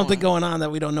not. There's something going on that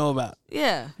we don't know about.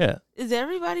 Yeah. Yeah. Is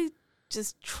everybody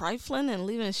just trifling and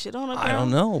leaving shit on the ground? I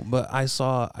don't know, but I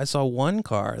saw one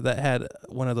car that had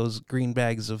one of those green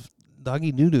bags of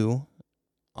doggy doo-doo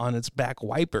on its back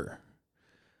wiper.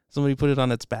 Somebody put it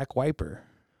on its back wiper.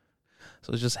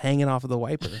 So it's just hanging off of the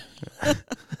wiper.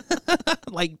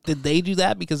 Like, did they do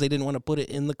that because they didn't want to put it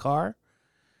in the car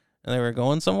and they were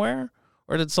going somewhere?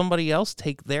 Or did somebody else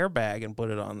take their bag and put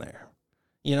it on there?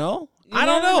 I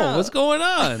don't know. What's going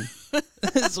on?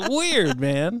 It's weird,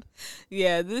 man.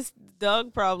 Yeah, this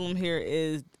dog problem here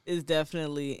is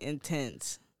definitely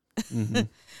intense. Mm-hmm.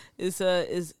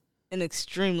 It's an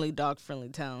extremely dog friendly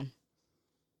town.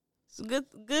 It's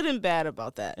good and bad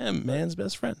about that. Yeah, man's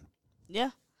best friend.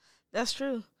 Yeah, that's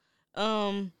true.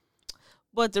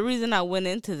 But the reason I went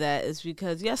into that is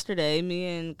because yesterday,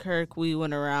 me and Kirk, we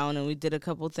went around and we did a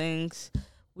couple things.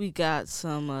 We got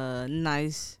some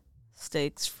nice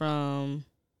steaks from,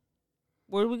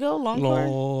 where did we go? Longhorn?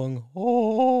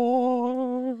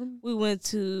 Longhorn. We went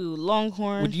to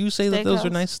Longhorn. Would you say that those are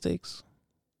Steakhouse. nice steaks?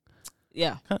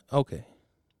 Yeah. Okay.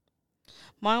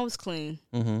 Mine was clean.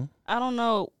 Mm-hmm. I don't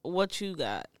know what you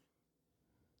got.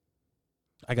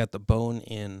 I got the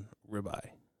bone-in ribeye.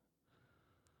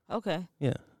 Okay.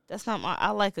 Yeah. That's not my,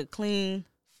 I like a clean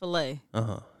filet.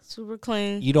 Uh-huh. Super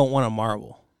clean. You don't want a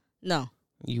marble. No.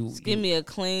 Just give me a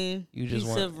clean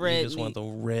piece of red You just meat. want the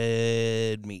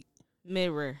red meat.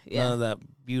 Mirror. Yeah. None of that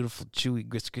beautiful, chewy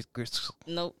grits.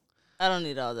 Nope. I don't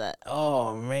need all that.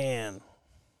 Oh, man.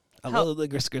 I How- love the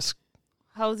grits.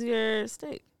 How's your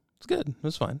steak? It's good. It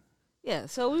was fine. Yeah,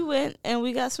 so we went and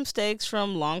we got some steaks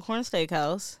from Longhorn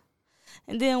Steakhouse.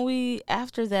 And then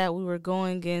after that, we were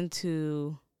going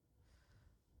into,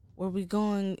 we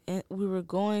were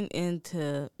going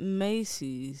into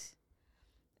Macy's.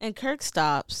 And Kirk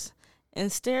stops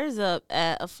and stares up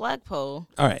at a flagpole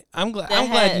All right. I'm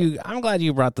glad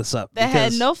you brought this up. that had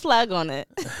because no flag on it.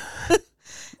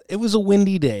 It was a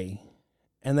windy day,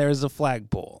 and there was a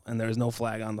flagpole, and there was no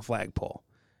flag on the flagpole.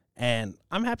 And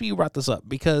I'm happy you brought this up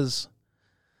because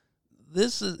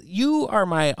you are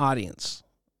my audience.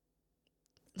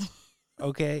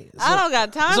 Okay? I don't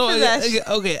got time for that shit.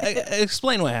 Okay,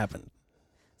 explain what happened.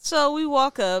 So we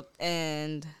walk up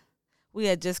and we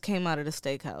had just came out of the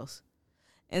steakhouse.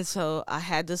 And so I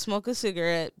had to smoke a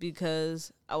cigarette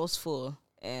because I was full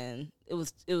and it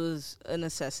was a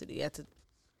necessity at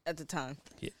the time.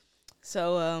 Yeah.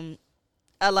 So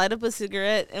I light up a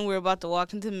cigarette and we're about to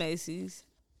walk into Macy's.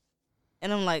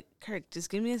 And I'm like, Kirk, just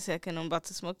give me a second. I'm about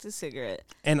to smoke this cigarette.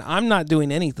 And I'm not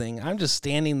doing anything. I'm just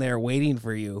standing there waiting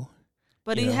for you.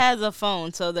 But You he know. has a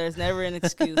phone, so there's never an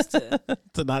excuse to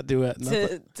To not do it.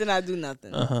 to not do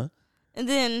nothing. Uh-huh. And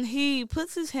then he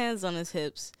puts his hands on his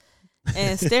hips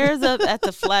and stares up at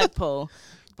the flagpole,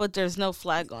 but there's no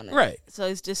flag on it. Right. So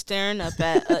he's just staring up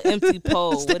at an empty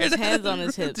pole with Staring his at hands an on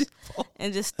his empty hips pole.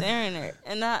 and just staring there.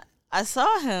 And I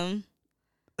saw him,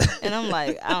 and I'm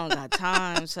like, I don't got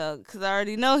time, so because I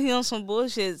already know he on some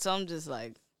bullshit. So I'm just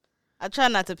like, I try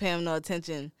not to pay him no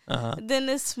attention. Uh-huh. Then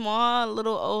this small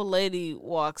little old lady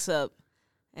walks up,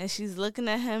 and she's looking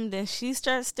at him. Then she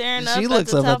starts staring up. She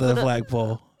looks at the up top at of the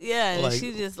flagpole. Yeah, and like-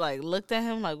 she just like looked at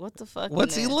him like, "What the fuck?"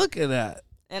 What's in he there? looking at?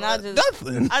 And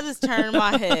Nothing. I just turned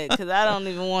my head because I don't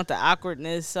even want the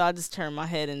awkwardness. So I just turned my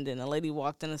head, and then a lady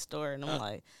walked in the store, and I'm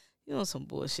like, "You know some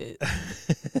bullshit."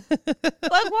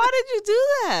 Like, why did you do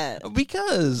that?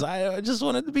 Because I just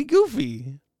wanted to be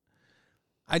goofy.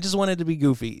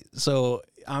 So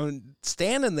I'm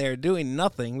standing there doing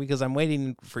nothing because I'm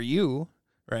waiting for you,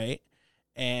 right?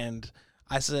 And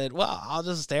I said, well, I'll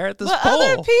just stare at this But pole.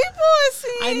 other people are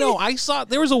seeing. I know. I saw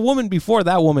there was a woman before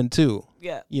that woman too.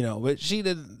 Yeah. You know, but she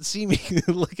didn't see me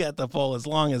look at the pole as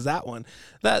long as that one.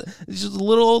 She was a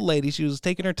little old lady. She was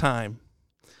taking her time.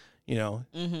 You know,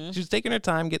 Mm-hmm. she was taking her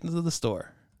time getting to the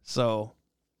store. So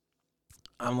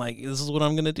I'm like, this is what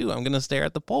I'm going to do. I'm going to stare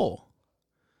at the pole.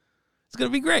 It's going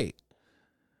to be great.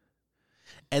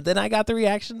 And then I got the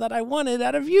reaction that I wanted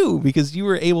out of you because you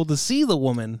were able to see the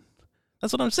woman.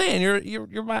 That's what I'm saying.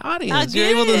 You're my audience. You're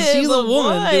able to see the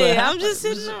woman. Do it I'm just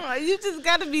sitting there. You just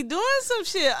got to be doing some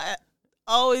shit.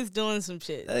 Always doing some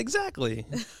shit. Exactly.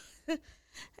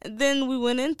 And then we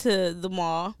went into the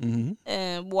mall Mm-hmm.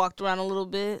 and walked around a little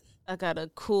bit. I got a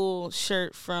cool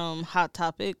shirt from Hot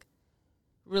Topic.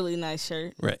 Really nice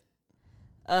shirt. Right.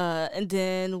 And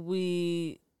then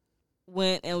we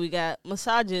went and we got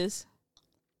massages.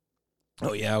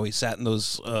 Oh, yeah. We sat in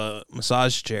those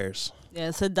massage chairs. Yeah,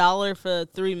 it's $1 for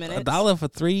 3 minutes. $1 for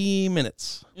 3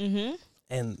 minutes. Mm-hmm.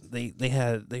 And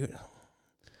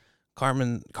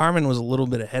Carmen was a little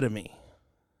bit ahead of me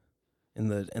in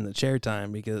the chair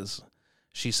time because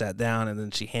she sat down and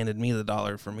then she handed me the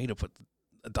 $1 for me to put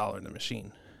 $1 in the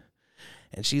machine.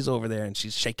 And she's over there and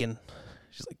she's shaking.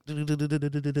 She's like,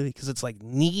 because it's like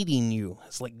kneading you.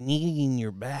 It's like kneading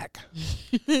your back.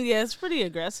 Yeah, it's pretty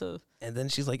aggressive. And then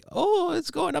she's like, oh,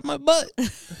 it's going up my butt.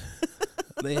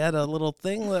 They had a little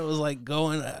thing that was like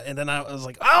going, and then I was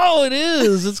like, oh, it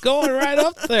is. It's going right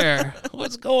up there.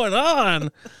 What's going on?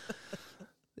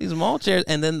 These mall chairs.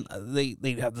 And then they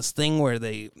have this thing where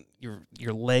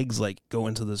your legs like go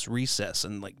into this recess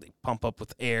and like they pump up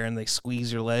with air and they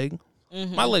squeeze your leg.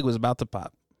 Mm-hmm. My leg was about to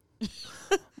pop.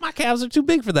 My calves are too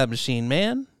big for that machine,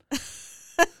 man.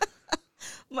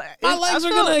 My legs are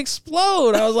gonna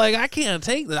explode. I was like, I can't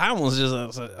take that. I almost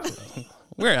just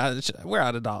we're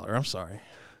out $1. I'm sorry.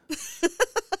 This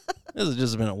has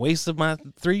just been a waste of my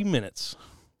 3 minutes.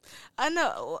 I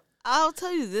know. I'll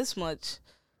tell you this much.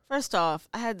 First off,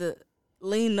 I had to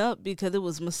lean up because it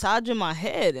was massaging my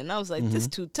head, and I was like, "This is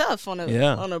too tough on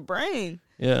a brain."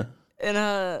 Yeah.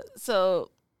 And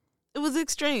so it was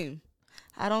extreme.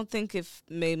 I don't think it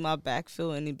made my back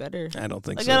feel any better. I don't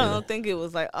think like, so. I Either. don't think it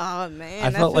was like, oh man.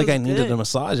 I felt like I needed good. a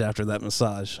massage after that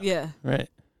massage. Yeah. Right.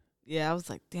 Yeah, I was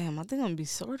like, damn, I think I'm gonna be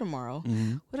sore tomorrow.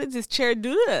 Mm-hmm. What did this chair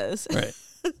do to us? Right.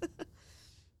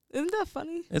 Isn't that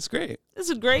funny? It's great. It's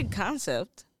a great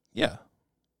concept. Yeah.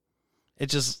 It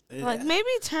just like maybe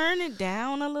turn it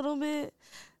down a little bit.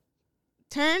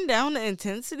 Turn down the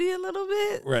intensity a little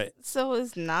bit. Right. So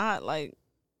it's not like,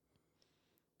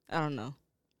 I don't know.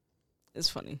 It's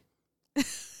funny.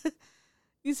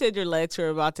 You said your legs were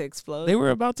about to explode. They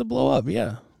were about to blow up.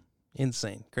 Yeah.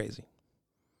 Insane. Crazy.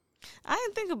 I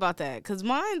didn't think about that because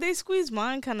they squeezed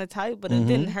mine kind of tight, but it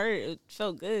didn't hurt. It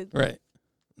felt good. Right.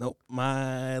 Nope.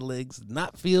 My legs did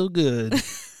not feel good. I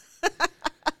was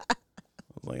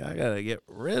like, I got to get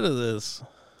rid of this.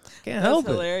 Can't help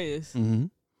That's hilarious. it. Mm-hmm.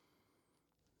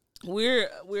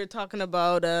 We're talking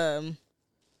about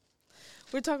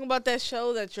that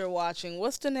show that you're watching.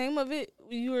 What's the name of it?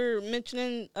 You were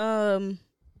mentioning Pen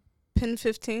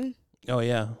 15. Oh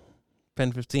yeah,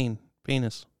 Pen 15,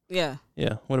 penis. Yeah.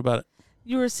 Yeah. What about it?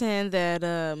 You were saying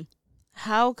that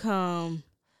how come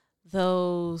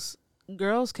those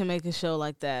girls can make a show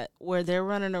like that where they're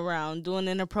running around doing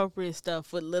inappropriate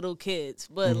stuff with little kids,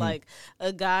 but like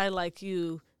a guy like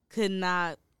you could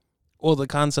not. Well, the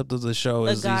concept of the show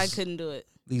is a guy couldn't do it.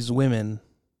 These women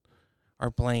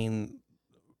are playing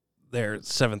their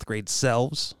 7th grade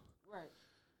selves. Right.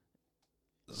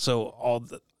 So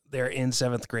they're in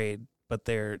 7th grade, but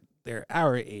they're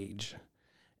our age,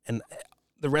 and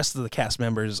the rest of the cast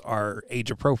members are age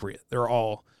appropriate. They're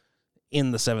all in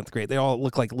the 7th grade. They all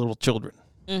look like little children.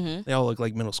 Mm-hmm. They all look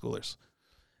like middle schoolers.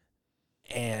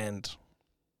 And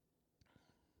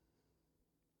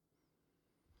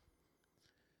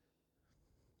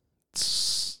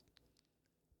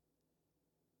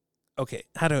okay,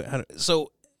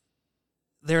 so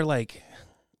they're like,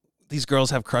 these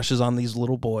girls have crushes on these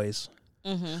little boys,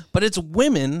 but it's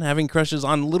women having crushes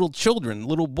on little children,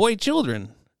 little boy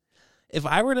children. If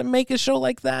I were to make a show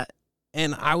like that,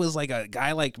 and I was like a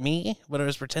guy like me, but I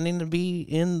was pretending to be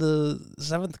in the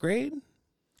 7th grade,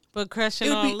 but crushing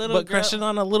on a little, crushing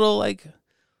on a little.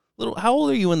 How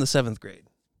old are you in the 7th grade?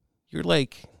 You're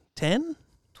like 10,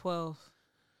 12.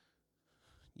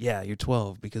 Yeah, you're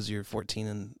 12 because you're 14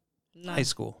 in high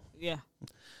school. Yeah.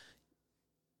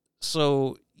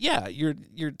 So yeah,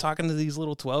 you're talking to these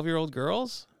little 12-year-old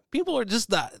girls. People are just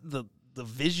the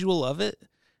visual of it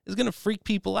is gonna freak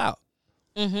people out.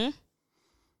 Mm-hmm.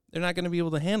 They're not gonna be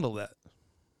able to handle that.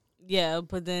 Yeah,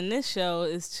 but then this show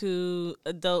is to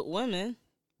adult women.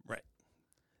 Right.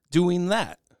 Doing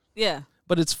that. Yeah.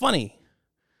 But it's funny.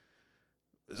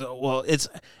 So well, it's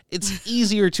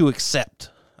easier to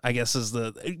accept, I guess,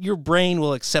 your brain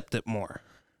will accept it more.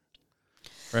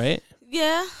 Right?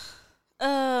 Yeah.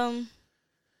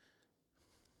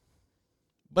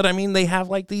 But I mean, they have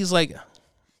like these like.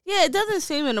 Yeah, it doesn't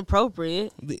seem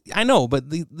inappropriate. I know, but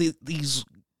these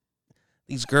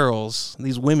girls,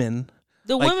 these women.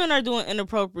 The women are doing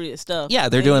inappropriate stuff. Yeah,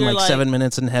 they're doing like 7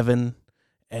 minutes in heaven,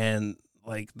 and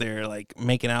like they're like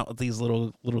making out with these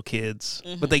little kids,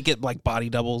 but they get like body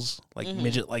doubles, like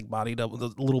midget like body double, the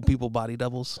little people body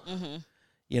doubles.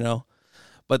 You know,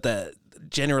 but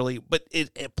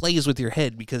it plays with your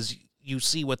head because you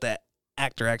see what that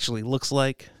actor actually looks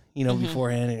like, you know,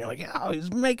 beforehand, and you're like, oh,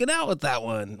 he's making out with that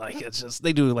one. Like, it's just,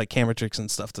 they do like camera tricks and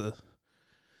stuff to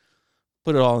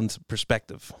put it all into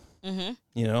perspective, you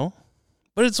know,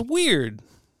 but it's weird.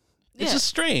 It's just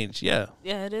strange. Yeah.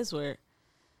 Yeah, it is weird.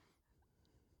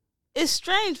 It's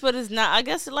strange, but it's not. I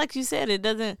guess, like you said, it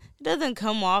doesn't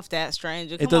come off that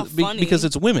strange. It comes off funny because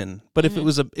it's women. But if it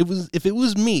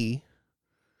was me,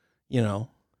 you know,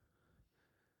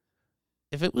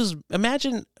 if it was,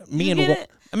 imagine me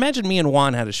and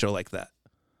Juan had a show like that.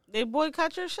 They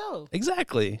boycott your show.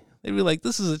 Exactly. They'd be like,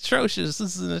 "This is atrocious.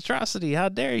 This is an atrocity. How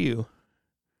dare you?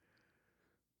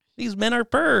 These men are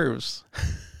pervs."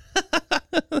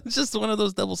 It's just one of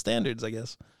those double standards, I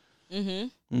guess.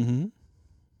 But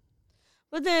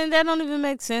then that don't even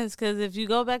make sense because if you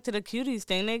go back to the cuties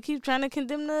thing, they keep trying to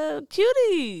condemn the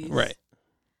cuties. Right.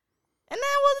 And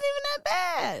that wasn't even that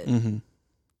bad.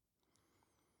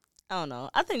 I don't know.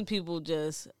 I think people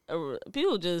just they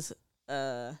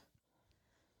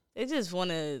just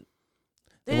want to.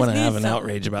 They want to just have need an something.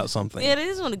 outrage about something. Yeah, they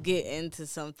just want to get into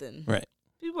something. Right.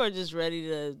 People are just ready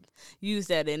to use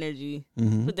that energy,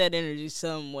 Mm-hmm. put that energy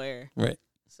somewhere. Right.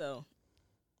 So,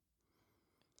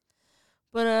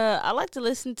 but I like to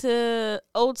listen to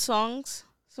old songs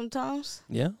sometimes,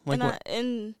 Yeah. Like and what?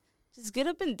 and just get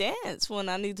up and dance when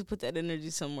I need to put that energy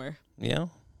somewhere. Yeah.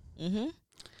 Mm-hmm.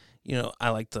 You know, I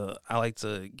like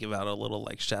to give out a little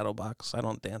like shadow box. I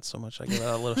don't dance so much. I give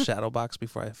out a little shadow box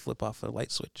before I flip off a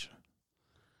light switch.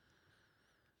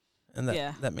 And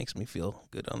that makes me feel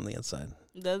good on the inside.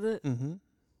 Does it? Mm-hmm.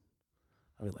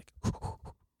 I'll be like,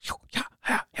 yeah,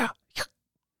 yeah, yeah,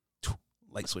 yeah.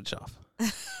 Light switch off.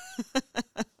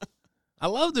 I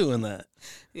love doing that.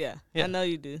 Yeah, Yeah. I know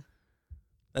you do.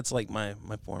 That's like my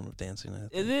form of dancing. I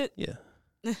think. Is it?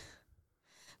 Yeah.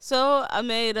 So I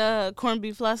made corned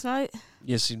beef last night,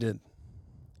 Yes, you did.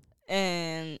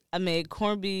 and I made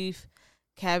corned beef,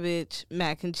 cabbage,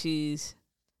 mac and cheese,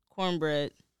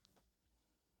 cornbread.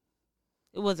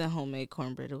 It wasn't homemade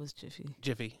cornbread. It was Jiffy.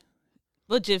 Jiffy.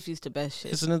 But Jiffy's the best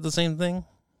shit. Isn't it the same thing?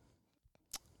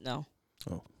 No.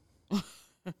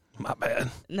 My bad.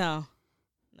 No.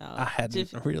 I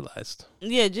hadn't realized.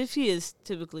 Yeah, Jiffy is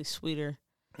typically sweeter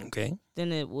Okay.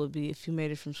 than it would be if you made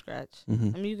it from scratch.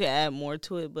 Mm-hmm. I mean, you could add more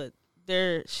to it, but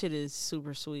their shit is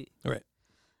super sweet. Right.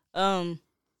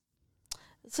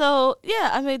 So yeah,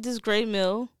 I made this great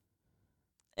meal,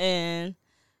 and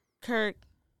Kirk,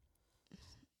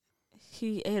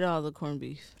 he ate all the corned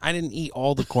beef. I didn't eat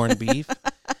all the corned beef.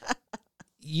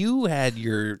 You had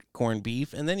your corned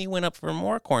beef, and then you went up for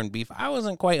more corned beef. I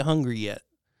wasn't quite hungry yet.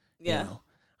 Yeah. You know?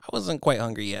 I wasn't quite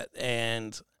hungry yet,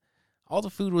 and all the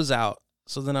food was out.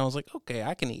 So then I was like, okay,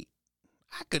 I can eat.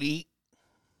 I could eat.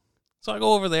 So I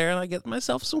go over there and I get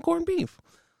myself some corned beef.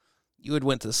 You had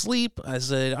went to sleep. I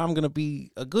said, I'm going to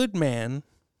be a good man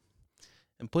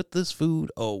and put this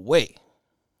food away.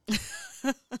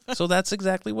 So that's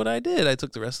exactly what I did. I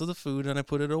took the rest of the food and I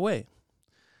put it away.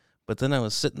 But then I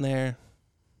was sitting there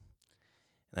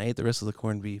and I ate the rest of the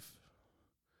corned beef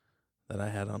that I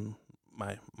had on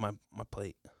my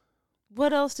plate.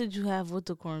 What else did you have with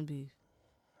the corned beef?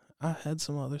 I had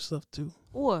some other stuff too.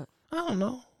 What? I don't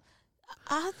know.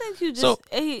 I think you just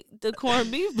ate the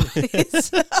corned beef by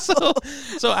itself.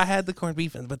 So I had the corned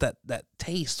beef, but that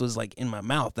taste was like in my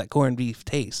mouth. That corned beef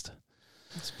taste,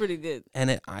 It's pretty good.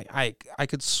 and I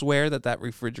could swear that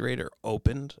refrigerator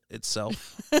opened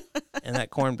itself, and that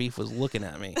corned beef was looking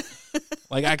at me.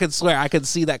 Like I could swear I could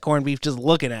see that corned beef just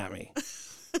looking at me,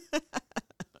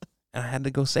 and I had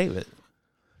to go save it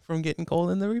from getting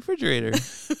cold in the refrigerator.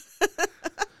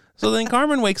 So then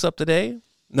Carmen wakes up today,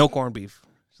 no corned beef.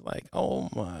 She's like, oh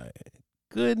my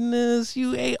goodness,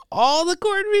 you ate all the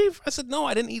corned beef? I said, no,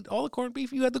 I didn't eat all the corned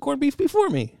beef. You had the corned beef before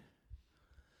me.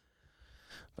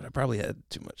 But I probably had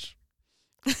too much.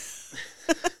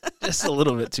 Just a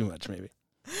little bit too much, maybe.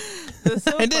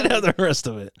 So I did have the rest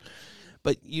of it.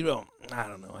 But I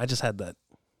don't know. I just had that.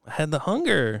 I had the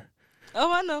hunger.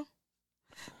 Oh, I know.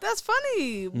 That's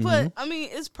funny. Mm-hmm. But, I mean,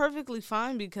 it's perfectly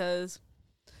fine because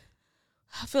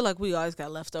I feel like we always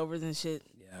got leftovers and shit.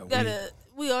 Yeah,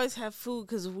 We always have food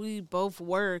because we both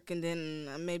work, and then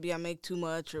maybe I make too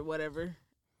much or whatever.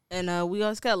 And we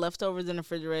always got leftovers in the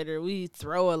refrigerator. We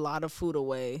throw a lot of food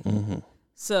away. Mm-hmm.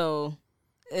 So,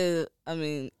 I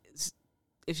mean,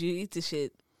 if you eat the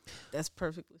shit, that's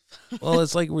perfectly fine. Well,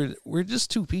 it's like we're just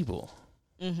two people.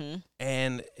 Mm-hmm.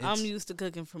 And I'm used to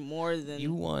cooking for more than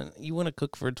you want to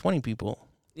cook for 20 people.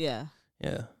 Yeah.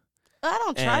 Yeah. I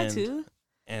don't try to.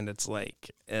 And it's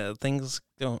like things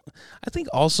don't. I think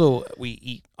also we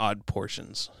eat odd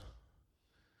portions.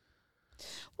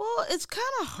 Well, it's kind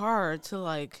of hard to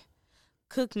like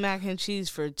cook mac and cheese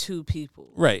for two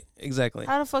people. Right. Exactly.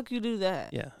 How the fuck you do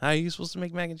that? Yeah. How are you supposed to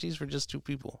make mac and cheese for just two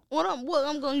people? I'm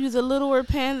gonna use a littler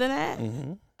pan than that.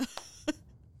 Mm-hmm.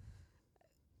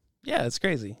 Yeah, it's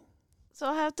crazy. So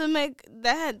I have to make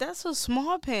that. That's a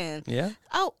small pan. Yeah.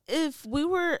 Oh, if we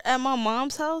were at my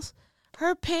mom's house,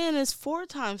 her pan is 4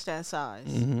 times that size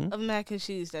Mm-hmm. of mac and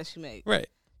cheese that she makes. Right.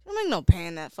 Don't make no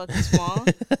pan that fucking small.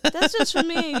 That's just for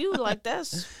me and you. Like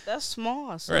that's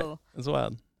small. So Right. It's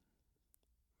wild.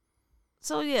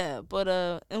 So yeah, but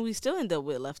and we still end up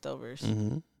with leftovers.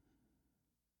 Mm-hmm.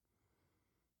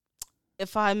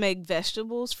 If I make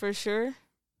vegetables, for sure,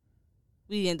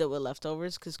 we end up with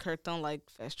leftovers because Kirk don't like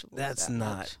vegetables. That's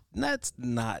much.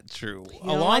 not true. don't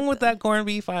Along like with that corned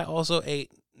beef, I also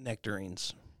ate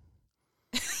nectarines.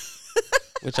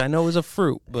 Which I know is a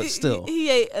fruit, but still. He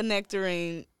ate a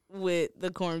nectarine with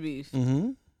the corned beef.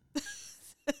 Mm-hmm.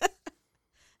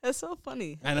 That's so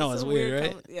funny. I know, That's it's a weird,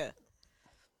 right? Yeah.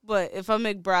 But if I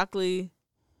make broccoli,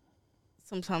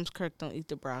 Sometimes Kirk don't eat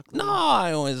the broccoli. No,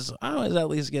 I always at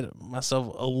least get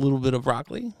myself a little bit of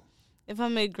broccoli. If I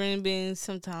make green beans,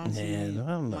 sometimes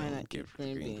I'm why not not get eat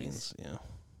green beans? Yeah.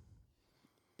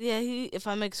 Yeah, if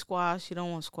I make squash, he don't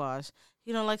want squash.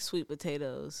 He don't like sweet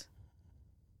potatoes.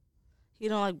 He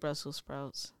don't like Brussels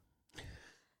sprouts.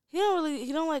 He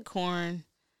don't like corn.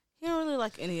 He don't really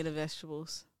like any of the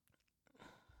vegetables.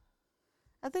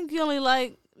 I think you only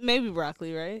like maybe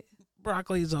broccoli, right?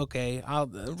 Broccoli's okay.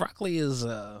 Broccoli is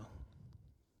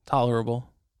tolerable.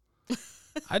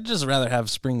 I'd just rather have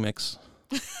spring mix.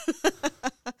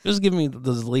 Just give me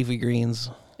those leafy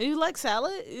greens. You like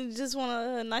salad? You just want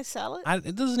a nice salad?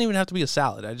 It doesn't even have to be a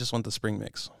salad. I just want the spring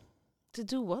mix. To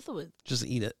do what with? Just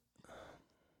eat it.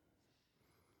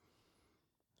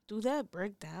 Do that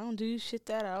break down? Do you shit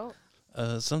that out?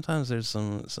 Sometimes there's a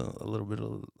little bit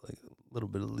of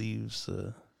leaves.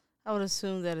 I would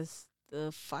assume that it's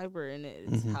the fiber in it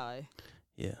is high.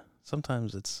 Yeah.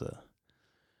 Sometimes it's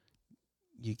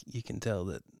you can tell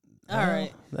that. All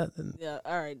right. Yeah.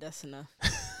 All right. That's enough.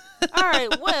 All right.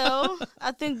 Well,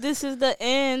 I think this is the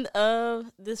end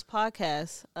of this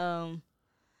podcast.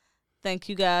 Thank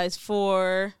you guys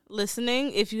for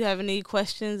listening. If you have any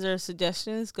questions or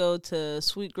suggestions, go to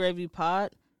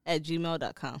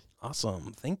sweetgravypod@gmail.com.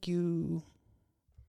 Awesome. Thank you.